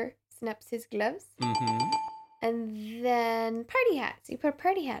Frankfurter snaps his gloves. Mm-hmm. And then party hats. You put a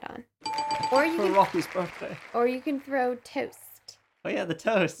party hat on. Or you For can, Rocky's birthday. Or you can throw toast. Oh yeah, the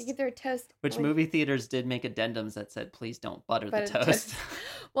toast. You can throw toast. Which movie theaters did make addendums that said, please don't butter the toast.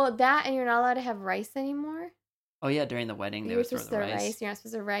 Well, that, and you're not allowed to have rice anymore. Oh yeah, during the wedding they You're would throw supposed the to rice. You're not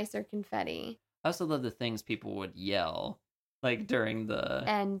supposed to rice or confetti. I also love the things people would yell, like during the...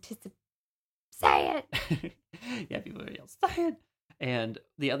 Say it! Yeah, people would yell, say it! And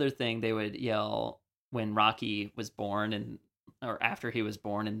the other thing they would yell when Rocky was born, or after he was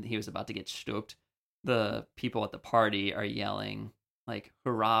born and he was about to get stooped, the people at the party are yelling, like,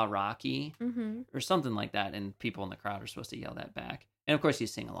 hurrah, Rocky, or something like that, and people in the crowd are supposed to yell that back. And of course you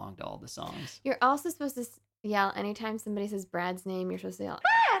sing along to all the songs. You're also supposed to yell anytime somebody says Brad's name, you're supposed to yell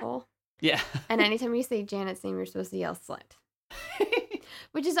asshole. Yeah. And anytime you say Janet's name, you're supposed to yell slut.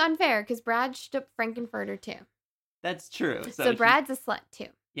 Which is unfair, because Brad stooped Frankenfurter too. That's true. So Brad's a slut too.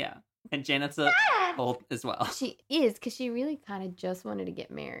 Yeah. And Janet's a hole as well. She is, because she really kind of just wanted to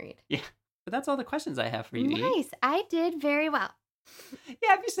get married. Yeah. But that's all the questions I have for you. Nice. I did very well.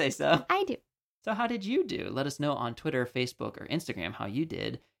 Yeah, if you say so. I do. So how did you do? Let us know on Twitter, Facebook, or Instagram how you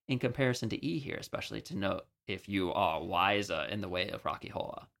did in comparison to E here, especially to know if you are wiser in the way of Rocky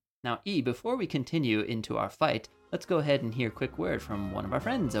Horror. Now, E, before we continue into our fight, let's go ahead and hear a quick word from one of our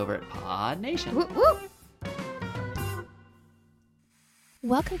friends over at Pod Nation. Whoop, whoop.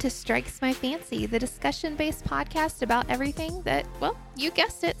 Welcome to Strikes My Fancy, the discussion-based podcast about everything that, well, you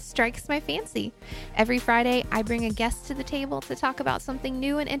guessed it, strikes my fancy. Every Friday, I bring a guest to the table to talk about something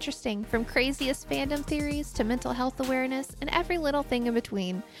new and interesting, from craziest fandom theories to mental health awareness and every little thing in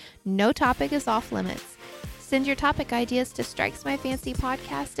between. No topic is off limits. Send your topic ideas to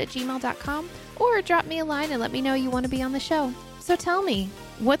strikesmyfancypodcast@gmail.com or drop me a line and let me know you want to be on the show. So tell me,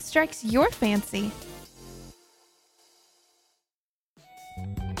 what strikes your fancy?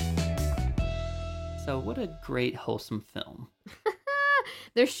 So what a great, wholesome film.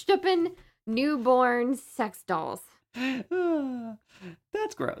 They're shipping newborn sex dolls.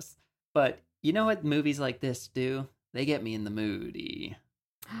 That's gross. But you know what movies like this do? They get me in the mood, E.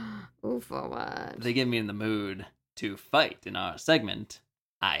 Ooh, for what? They get me in the mood to fight in our segment.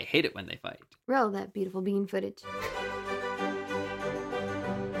 I hate it when they fight. Roll that beautiful bean footage.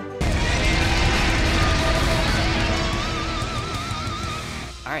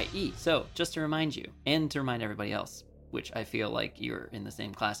 All right, E, so just to remind you, and to remind everybody else, which I feel like you're in the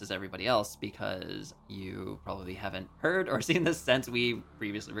same class as everybody else because you probably haven't heard or seen this since we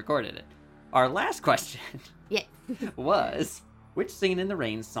previously recorded it. Our last question was, which Singin' in the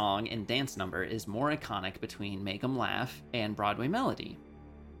Rain song and dance number is more iconic between Make 'Em Laugh and Broadway Melody?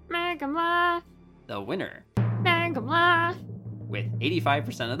 Make 'em laugh. The winner, Make 'em laugh. with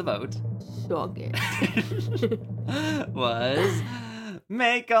 85% of the vote, Suck it. was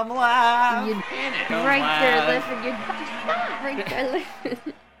Make 'Em Laugh. You right there, listen. You right there,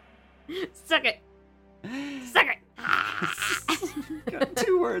 listen. Suck it. Suck it. Got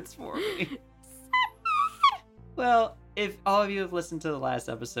 2 words for me. Well, if all of you have listened to the last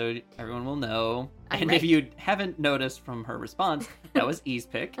episode, everyone will know. I'm and right. if you haven't noticed from her response, that was E's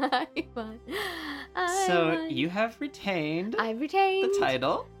pick. I won. So you have retained I've retained the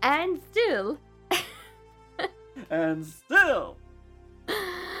title. and still. And still,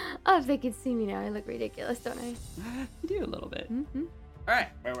 Oh, if they could see me now, I look ridiculous, don't I? you do a little bit. Mm-hmm. All right.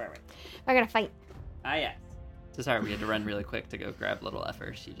 Wait. We're gonna fight. Ah, yes. So sorry, we had to run really quick to go grab little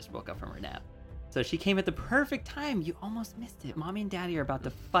Effer. She just woke up from her nap. So she came at the perfect time. You almost missed it. Mommy and Daddy are about to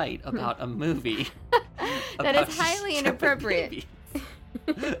fight about a movie. That about is highly stupid inappropriate.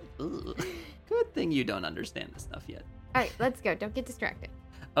 babies. Ugh. Good thing you don't understand this stuff yet. All right, let's go. Don't get distracted.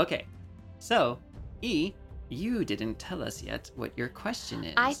 Okay. So, E, you didn't tell us yet what your question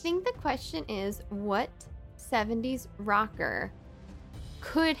is. I think the question is, what 70s rocker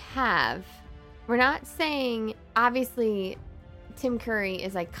could have... We're not saying, obviously, Tim Curry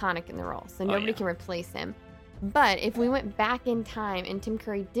is iconic in the role, so nobody yeah. can replace him. But if we went back in time and Tim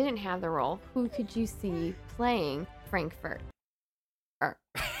Curry didn't have the role, who could you see playing Frankfurt?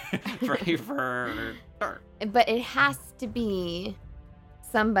 Frankfurt. But it has to be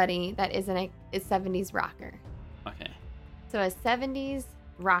somebody that is a 70s rocker. Okay. So a 70s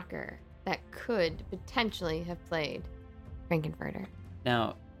rocker that could potentially have played Frankenfurter.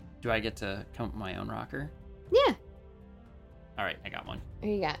 Now, do I get to come up with my own rocker? Yeah. All right, I got one. Who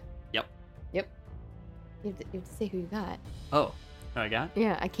you got? Yep. You have to say who you got. Oh, I got?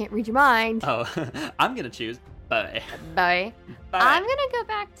 Yeah, I can't read your mind. Oh, I'm going to choose Bowie. Bowie. I'm going to go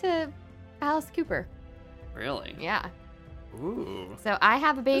back to Alice Cooper. Really? Yeah. Ooh. So I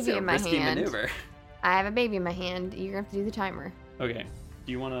have a baby That's a in my risky hand. maneuver. I have a baby in my hand. You're going to have to do the timer. Okay.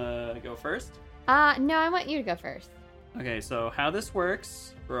 Do you want to go first? No, I want you to go first. Okay, so how this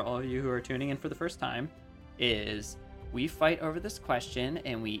works, for all of you who are tuning in for the first time, is we fight over this question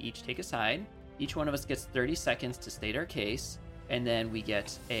and we each take a side. Each one of us gets 30 seconds to state our case, and then we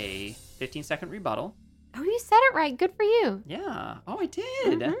get a 15-second rebuttal. Oh, you said it right. Good for you. Yeah. Oh, I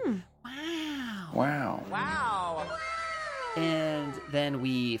did. Mhm. Wow. And then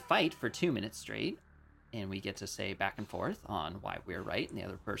we fight for 2 minutes straight, and we get to say back and forth on why we're right and the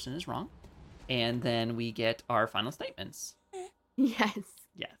other person is wrong. And then we get our final statements. Yes.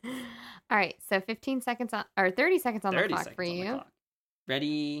 Yes. All right. So 15 seconds on, or 30 seconds on the 30 clock seconds for on the you. clock.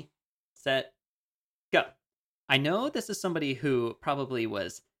 Ready, set, go. I know this is somebody who probably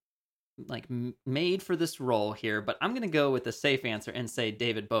was like made for this role here, but I'm going to go with the safe answer and say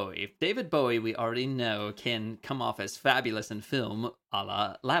David Bowie. David Bowie, we already know, can come off as fabulous in film, a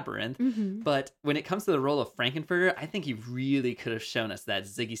la Labyrinth. Mm-hmm. But when it comes to the role of Frankenfurter, I think he really could have shown us that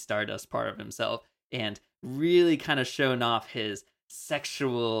Ziggy Stardust part of himself and really kind of shown off his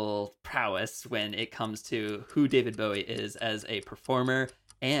sexual prowess when it comes to who David Bowie is as a performer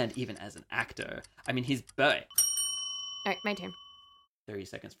and even as an actor. I mean, he's Bowie. All right, my turn. 30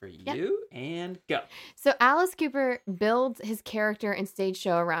 seconds for Yep. you, and go. So Alice Cooper builds his character and stage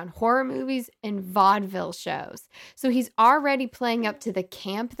show around horror movies and vaudeville shows. So he's already playing up to the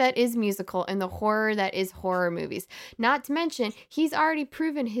camp that is musical and the horror that is horror movies. Not to mention, he's already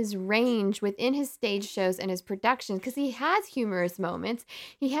proven his range within his stage shows and his productions because he has humorous moments.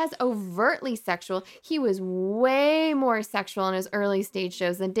 He has overtly sexual. He was way more sexual in his early stage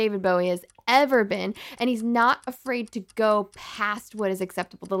shows than David Bowie has ever been, and he's not afraid to go past what is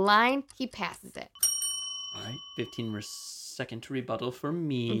acceptable. The line, he passes it. All right, 15-second rebuttal for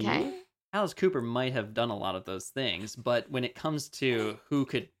me. Okay. Alice Cooper might have done a lot of those things, but when it comes to who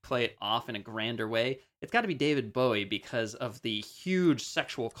could play it off in a grander way, it's got to be David Bowie because of the huge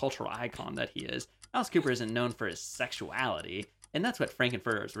sexual cultural icon that he is. Alice Cooper isn't known for his sexuality, and that's what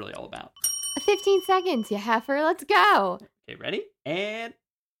Frankenfurter is really all about. 15 seconds, you heifer. Let's go. Okay, ready? And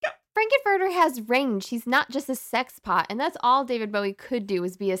Frankenfurter has range. He's not just a sex pot, and that's all David Bowie could do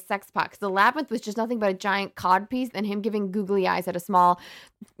was be a sex pot. Because the Labyrinth was just nothing but a giant codpiece and him giving googly eyes at a small,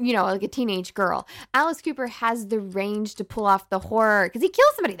 like a teenage girl. Alice Cooper has the range to pull off the horror because he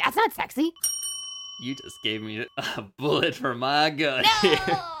kills somebody. That's not sexy. you just gave me a bullet for my gun here.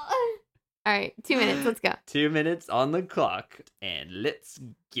 All right, 2 minutes. Let's go. 2 minutes on the clock, and let's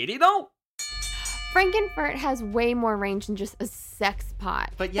get it on. Frankenfurt has way more range than just a sex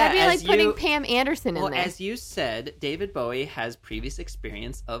pot. But yeah, that'd be as like putting you- Pam Anderson in Well, there. as you said, David Bowie has previous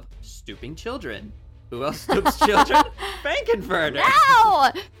experience of stooping children. Who else stoops children? Frankenfurter.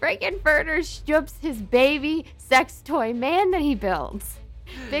 No! Frankenfurter stoops his baby sex toy man that he builds.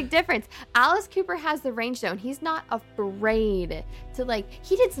 Big difference. Alice Cooper has the range though, and he's not afraid to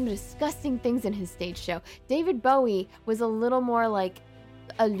he did some disgusting things in his stage show. David Bowie was a little more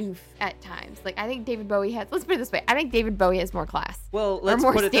aloof at times. I think David Bowie let's put it this way, I think David Bowie has more class. Well, let's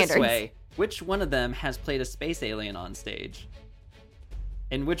more put it standards. this way. Which one of them has played a space alien on stage?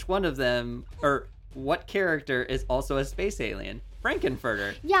 And which one of them, or what character is also a space alien?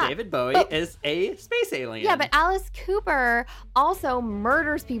 Frankenfurter. Yeah, David Bowie but- is a space alien. Yeah, but Alice Cooper also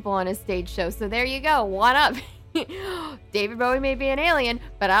murders people on his stage show. So there you go. One up. David Bowie may be an alien,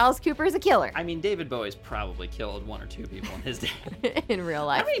 but Alice Cooper is a killer I mean, David Bowie's probably killed 1 or 2 people in his day. in real How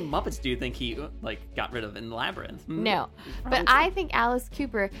life. many Muppets do you think he got rid of in Labyrinth? No, but I think Alice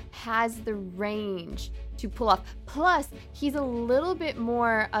Cooper has the range to pull off. Plus, he's a little bit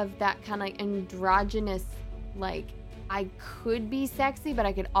more of that kind of androgynous, I could be sexy, but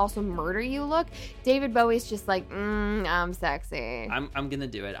I could also murder you look. David Bowie's just I'm sexy. I'm gonna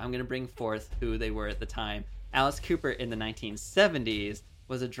do it. I'm gonna bring forth who they were at the time. Alice Cooper in the 1970s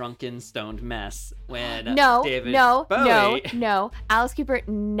was a drunken, stoned mess when David Bowie... No. Alice Cooper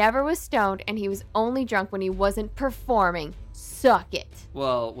never was stoned, and he was only drunk when he wasn't performing. Suck it.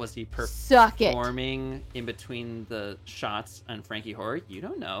 Well, was he Suck it. performing in between the shots on Frankie Horror? You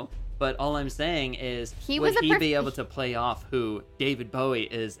don't know. But all I'm saying is, would he be able to play off who David Bowie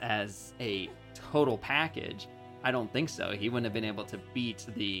is as a total package? I don't think so. He wouldn't have been able to beat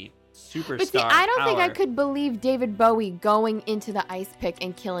the superstar But see, I don't think I power. could believe David Bowie going into the ice pick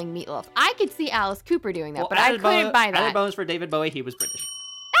and killing Meatloaf. I could see Alice Cooper doing that, Well, but I couldn't buy Added that. bonus for David Bowie, he was British.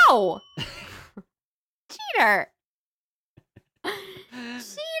 No! Cheater!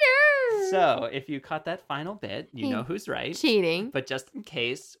 Cheater! So if you caught that final bit, you know who's right. Cheating. But just in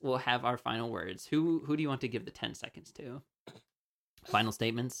case, we'll have our final words. Who do you want to give the 10 seconds to? Final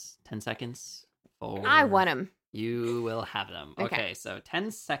statements, 10 seconds. I want him. You will have them. Okay, so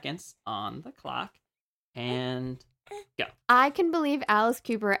 10 seconds on the clock. And go. I can believe Alice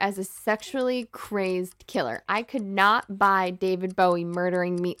Cooper as a sexually crazed killer. I could not buy David Bowie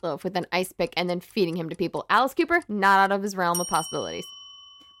murdering Meatloaf with an ice pick and then feeding him to people. Alice Cooper, not out of his realm of possibilities.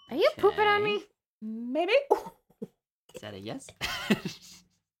 Are you pooping on me? Maybe. Is that a yes?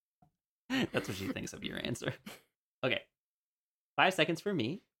 That's what she thinks of your answer. Okay. 5 seconds for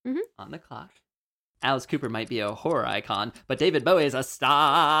me on the clock. Alice Cooper might be a horror icon, but David Bowie is a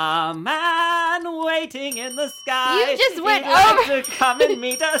star man waiting in the sky. You just went He'd like over. to come and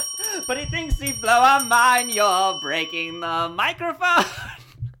meet us, but he thinks he'd blow our mind. You're breaking the microphone.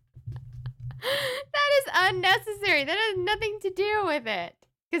 That is unnecessary. That has nothing to do with it.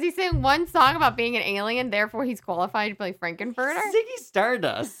 Because he sang one song about being an alien, therefore he's qualified to play Frankenfurter. Ziggy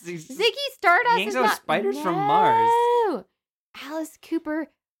Stardust. Ziggy Stardust He hangs is out with not... spiders from Mars. No. Alice Cooper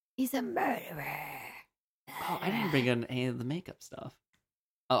is a murderer. Oh, I didn't bring in any of the makeup stuff.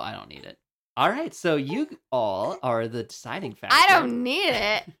 Oh, I don't need it. All right, so you all are the deciding factor. I don't need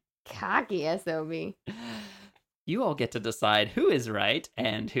it. Cocky SOB. You all get to decide who is right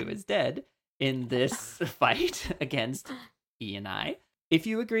and who is dead in this fight against E and I. If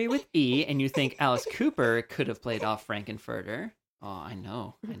you agree with E and you think Alice Cooper could have played off Frankenfurter, oh, I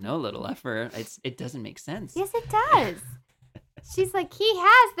know, little effort. It doesn't make sense. Yes, it does. She's like, he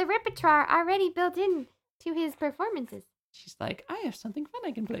has the repertoire already built in to his performances. She's like, I have something fun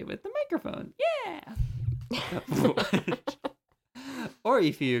I can play with, the microphone. Yeah. Or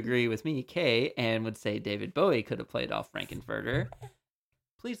if you agree with me, Kay, and would say David Bowie could have played off Frankenfurter,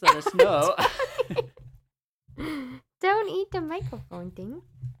 please let us know. Don't eat the microphone thing.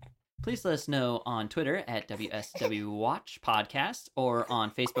 Please let us know on Twitter at WSW Watch Podcast or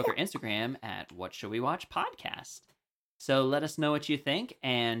on Facebook or Instagram at What Should We Watch Podcast. So let us know what you think,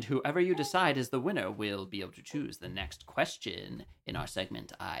 and whoever you decide is the winner will be able to choose the next question in our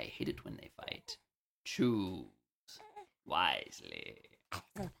segment, I Hate It When They Fight. Choose wisely.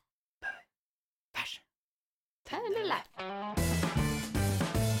 Fashion. Turn the light.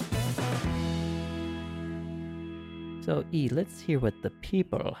 So, E, let's hear what the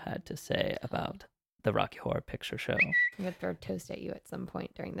people had to say about the Rocky Horror Picture Show. I'm going to throw toast at you at some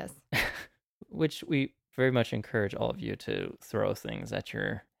point during this. Which we very much encourage all of you to throw things at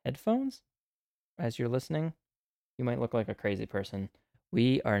your headphones as you're listening. You might look like a crazy person.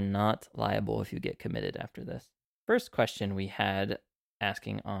 We are not liable if you get committed after this. First question we had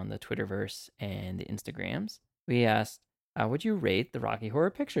asking on the Twitterverse and the Instagrams, we asked, how would you rate the Rocky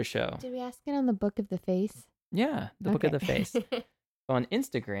Horror Picture Show? Did we ask it on the Book of the Face? Yeah, the Book of the Face. On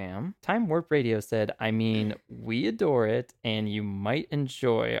Instagram, Time Warp Radio said, I mean, we adore it, and you might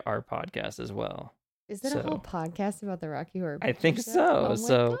enjoy our podcast as well. Is that a whole podcast about the Rocky Horror Picture I think Show? so. Oh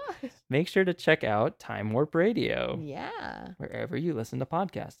So gosh. make sure to check out Time Warp Radio. Yeah. Wherever you listen to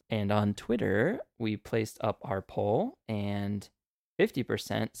podcasts. And on Twitter, we placed up our poll, and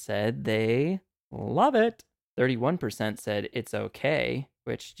 50% said they love it. 31% said it's okay,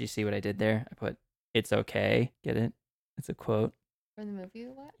 which, do you see what I did there? I put, it's okay. Get it? It's a quote. From the movie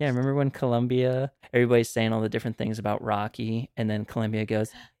you watched? Yeah, remember when Columbia, everybody's saying all the different things about Rocky, and then Columbia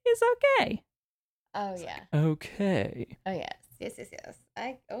goes, it's okay. Oh, yeah. Okay. Oh, yes. Yes.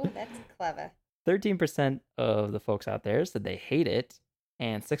 That's clever. 13% of the folks out there said they hate it,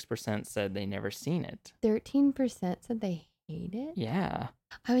 and 6% said they never seen it. 13% said they hate it? Yeah.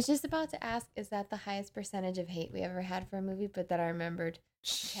 I was just about to ask, is that the highest percentage of hate we ever had for a movie? But then I remembered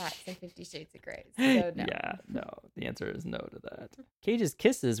Cats and 50 Shades of Grey. So no. Yeah, no. The answer is no to that. Cage's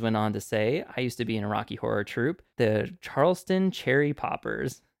Kisses went on to say, I used to be in a Rocky Horror troupe, the Charleston Cherry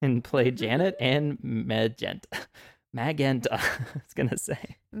Poppers, and played Janet and Magenta. I was going to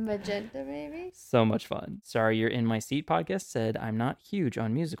say. Magenta, maybe? So much fun. Sorry You're in My Seat podcast said, I'm not huge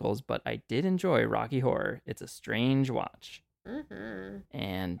on musicals, but I did enjoy Rocky Horror. It's a strange watch. Mm-hmm.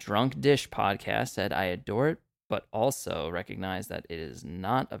 And Drunk Dish podcast said, I adore it, but also recognize that it is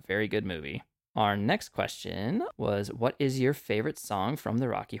not a very good movie. Our next question was, what is your favorite song from the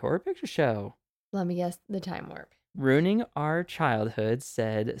Rocky Horror Picture Show? Let me guess, The Time Warp. Ruining Our Childhood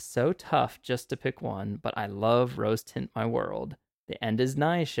said, so tough just to pick one, but I love Rose Tint My World. The End Is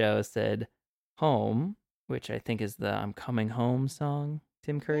Nigh show said, Home, which I think is the I'm Coming Home song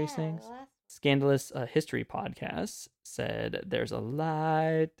Tim Curry sings. Scandalous History Podcast said, there's a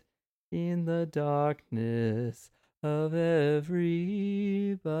light in the darkness of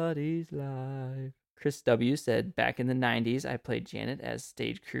everybody's life. Chris W. said, back in the 90s, I played Janet as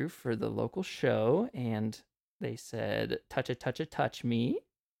stage crew for the local show, and they said, touch it, touch me.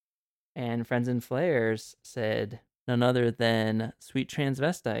 And Friends and Flares said, none other than Sweet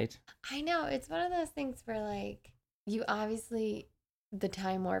Transvestite. I know. It's one of those things where, like, you obviously, the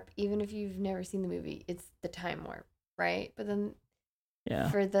time warp, even if you've never seen the movie, it's the time warp, right? But then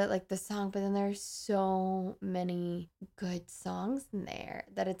for the song, but then there's so many good songs in there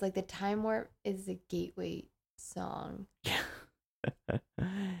that it's like the time warp is a gateway song. Yeah.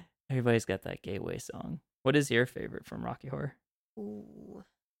 Everybody's got that gateway song. What is your favorite from Rocky Horror? Ooh.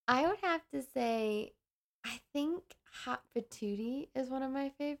 I would have to say, I think Hot Patootie is one of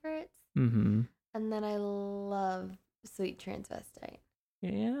my favorites. Mm-hmm. And then I love Sweet Transvestite.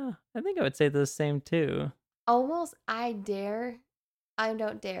 Yeah, I think I would say the same too. Almost, I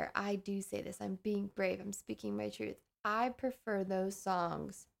don't dare. I do say this. I'm being brave. I'm speaking my truth. I prefer those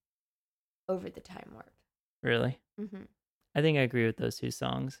songs over the time warp. Really? Mm-hmm. I think I agree with those two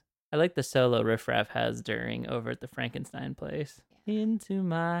songs. I like the solo Riff Raff has during Over at the Frankenstein Place. Yeah. Into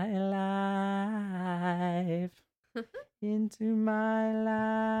my life. Into my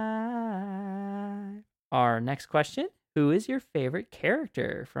life. Our next question. Who is your favorite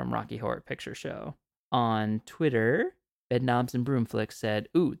character from Rocky Horror Picture Show? On Twitter, Bedknobs and Broomflick said,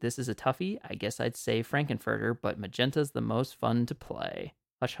 ooh, this is a toughie. I guess I'd say Frankenfurter, but Magenta's the most fun to play.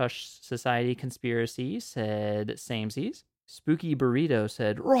 Hush Hush Society Conspiracy said samesies. Spooky Burrito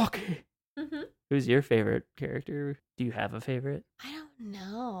said Rocky. Mm-hmm. Who's your favorite character? Do you have a favorite? I don't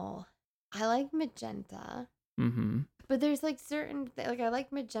know. I like Magenta. Mm-hmm. But there's like certain, like I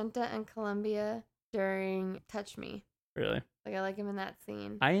like Magenta and Columbia during Touch Me. Really? Like I like him in that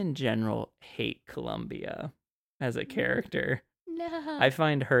scene. I in general hate Columbia as a character. No. I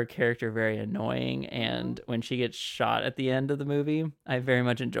find her character very annoying, and when she gets shot at the end of the movie, I very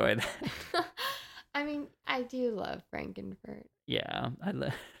much enjoy that. I mean, I do love Frankenfurt. Yeah, I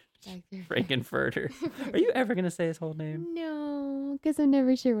love Frankenfurter. Are you ever going to say his whole name? No, because I'm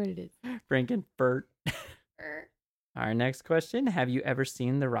never sure what it is. Frankenfurt. Our next question. Have you ever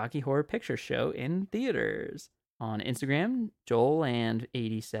seen the Rocky Horror Picture Show in theaters? On Instagram,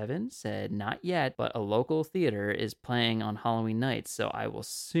 Joel&87 said, not yet, but a local theater is playing on Halloween nights, so I will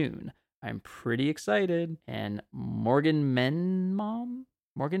soon. I'm pretty excited. And Morgan Menmom,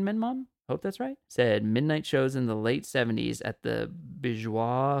 hope that's right, said midnight shows in the late 70s at the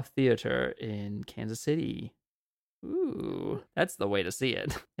Bijou Theater in Kansas City. Ooh, that's the way to see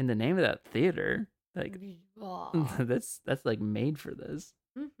it. In the name of that theater, like that's like made for this.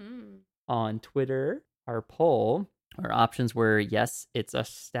 Mm-hmm. On Twitter, our poll, our options were yes, it's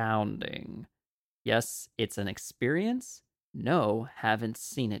astounding. Yes, it's an experience. No, haven't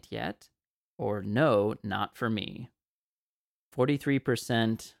seen it yet. Or no, not for me.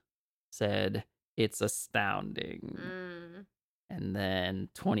 43% said it's astounding. And then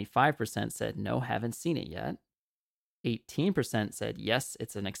 25% said no, haven't seen it yet. 18% said yes,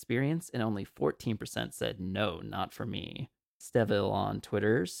 it's an experience. And only 14% said no, not for me. Steville on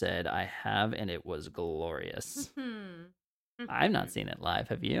Twitter said, I have, and it was glorious. I've not seen it live.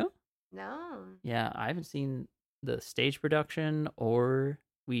 Have you? No. Yeah, I haven't seen the stage production, or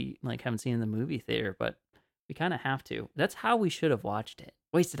we haven't seen the movie theater, but we kind of have to. That's how we should have watched it.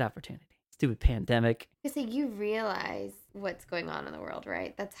 Wasted opportunity. Stupid pandemic. Because you realize what's going on in the world,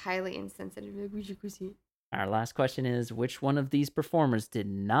 right? That's highly insensitive. Like, we should go see it. Our last question is, which one of these performers did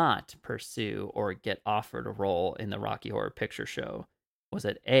not pursue or get offered a role in the Rocky Horror Picture Show? Was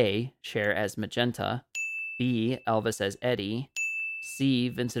it A, Cher as Magenta, B, Elvis as Eddie, C,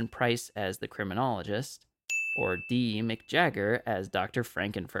 Vincent Price as the criminologist, or D, Mick Jagger as Dr.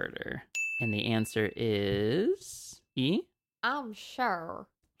 Frankenfurter? And the answer is E? I'm sure.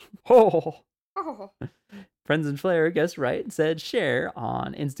 Oh! Friends and Flair guessed right and said Cher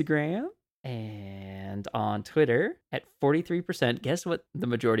on Instagram. And on Twitter, at 43%, guess what the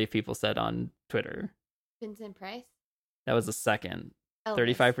majority of people said on Twitter? Vincent Price? That was the second.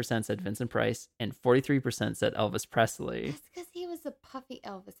 Elvis. 35% said Vincent Price, and 43% said Elvis Presley. That's because he was a puffy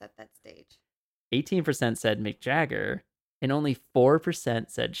Elvis at that stage. 18% said Mick Jagger, and only 4%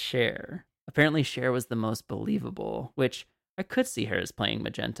 said Cher. Apparently, Cher was the most believable, which I could see her as playing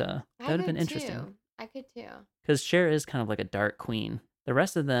Magenta. That would have been interesting. I could too. Because Cher is kind of like a dark queen. The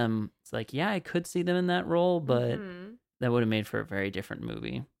rest of them, it's like, yeah, I could see them in that role, but that would have made for a very different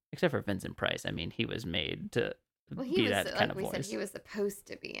movie. Except for Vincent Price. I mean, he was made to be that kind of voice. Said, he was supposed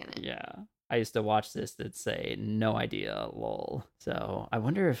to be in it. Yeah. I used to watch this that say, no idea, lol. So I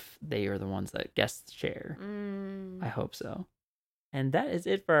wonder if they are the ones that guessed Cher. I hope so. And that is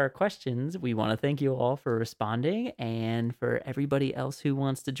it for our questions. We want to thank you all for responding, and for everybody else who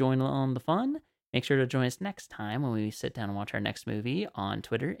wants to join on the fun. Make sure to join us next time when we sit down and watch our next movie on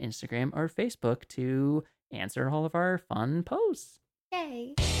Twitter, Instagram, or Facebook to answer all of our fun posts.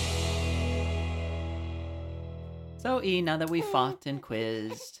 Yay. So, E, now that we fought and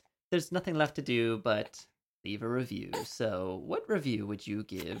quizzed, there's nothing left to do but leave a review. So, what review would you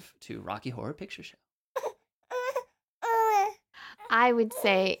give to Rocky Horror Picture Show? I would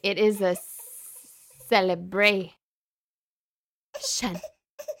say it is a celebration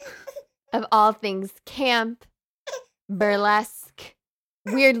of all things camp, burlesque,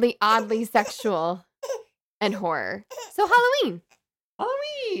 weirdly, oddly sexual, and horror. So Halloween,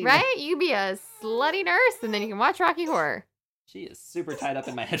 Halloween! right? You be a slutty nurse and then you can watch Rocky Horror. She is super tied up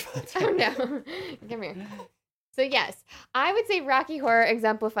in my headphones. Oh no. Come here. So yes, I would say Rocky Horror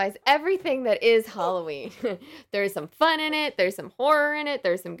exemplifies everything that is Halloween. There's some fun in it, there's some horror in it,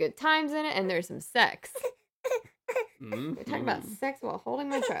 there's some good times in it, and there's some sex. We're talking about sex while holding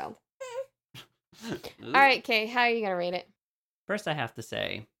my child. All right, Kay, how are you going to rate it? First, I have to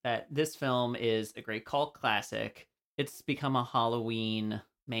say that this film is a great cult classic. It's become a Halloween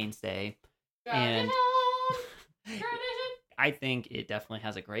mainstay. And I think it definitely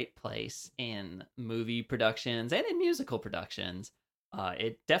has a great place in movie productions and in musical productions.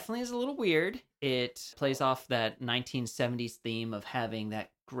 It definitely is a little weird. It plays off that 1970s theme of having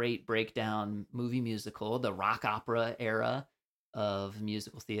that great breakdown movie musical, the rock opera era of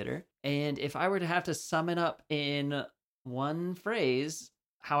musical theater. And if I were to have to sum it up in one phrase,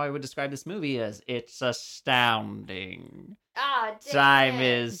 how I would describe this movie is it's astounding. Ah, Time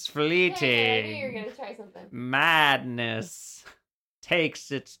is fleeting. I knew you were going to try something. Madness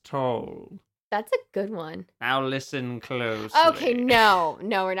takes its toll. That's a good one. Now listen closely. Okay, no,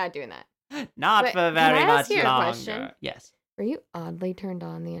 we're not doing that. Not Wait, for can very I much ask you a longer. question? Yes. Were you oddly turned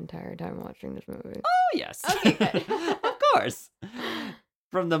on the entire time watching this movie? Oh, yes. Okay, good. Of course.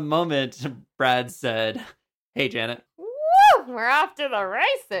 From the moment Brad said, "Hey, Janet." Woo! We're off to the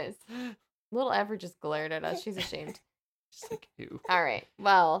races. Little Ever just glared at us. She's ashamed. Just like, who? All right.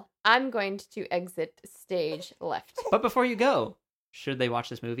 Well, I'm going to exit stage left. But before you go, should they watch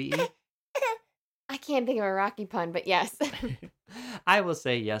this movie, E? I can't think of a Rocky pun, but yes. I will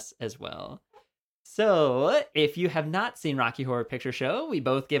say yes as well. So, if you have not seen Rocky Horror Picture Show, we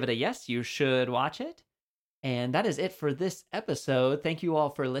both give it a yes. You should watch it. And that is it for this episode. Thank you all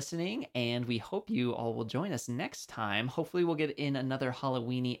for listening, and we hope you all will join us next time. Hopefully, we'll get in another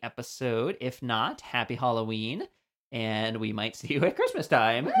Halloween-y episode. If not, happy Halloween, and we might see you at Christmas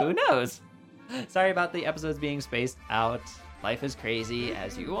time. Who knows? Sorry about the episodes being spaced out. Life is crazy,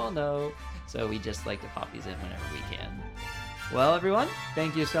 as you all know, so we just like to pop these in whenever we can. Well, everyone,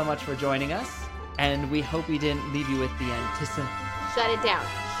 thank you so much for joining us, and we hope we didn't leave you with the Shut it down.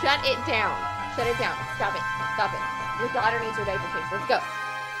 Shut it down. Shut it down. Stop it. Stop it. Your daughter needs her diaper changed. Let's go.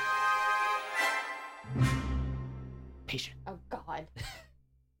 patient. Oh, God.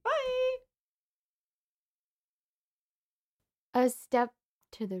 Bye! A step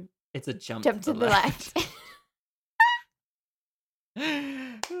to the It's a jump to the left.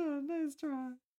 Oh, nice try.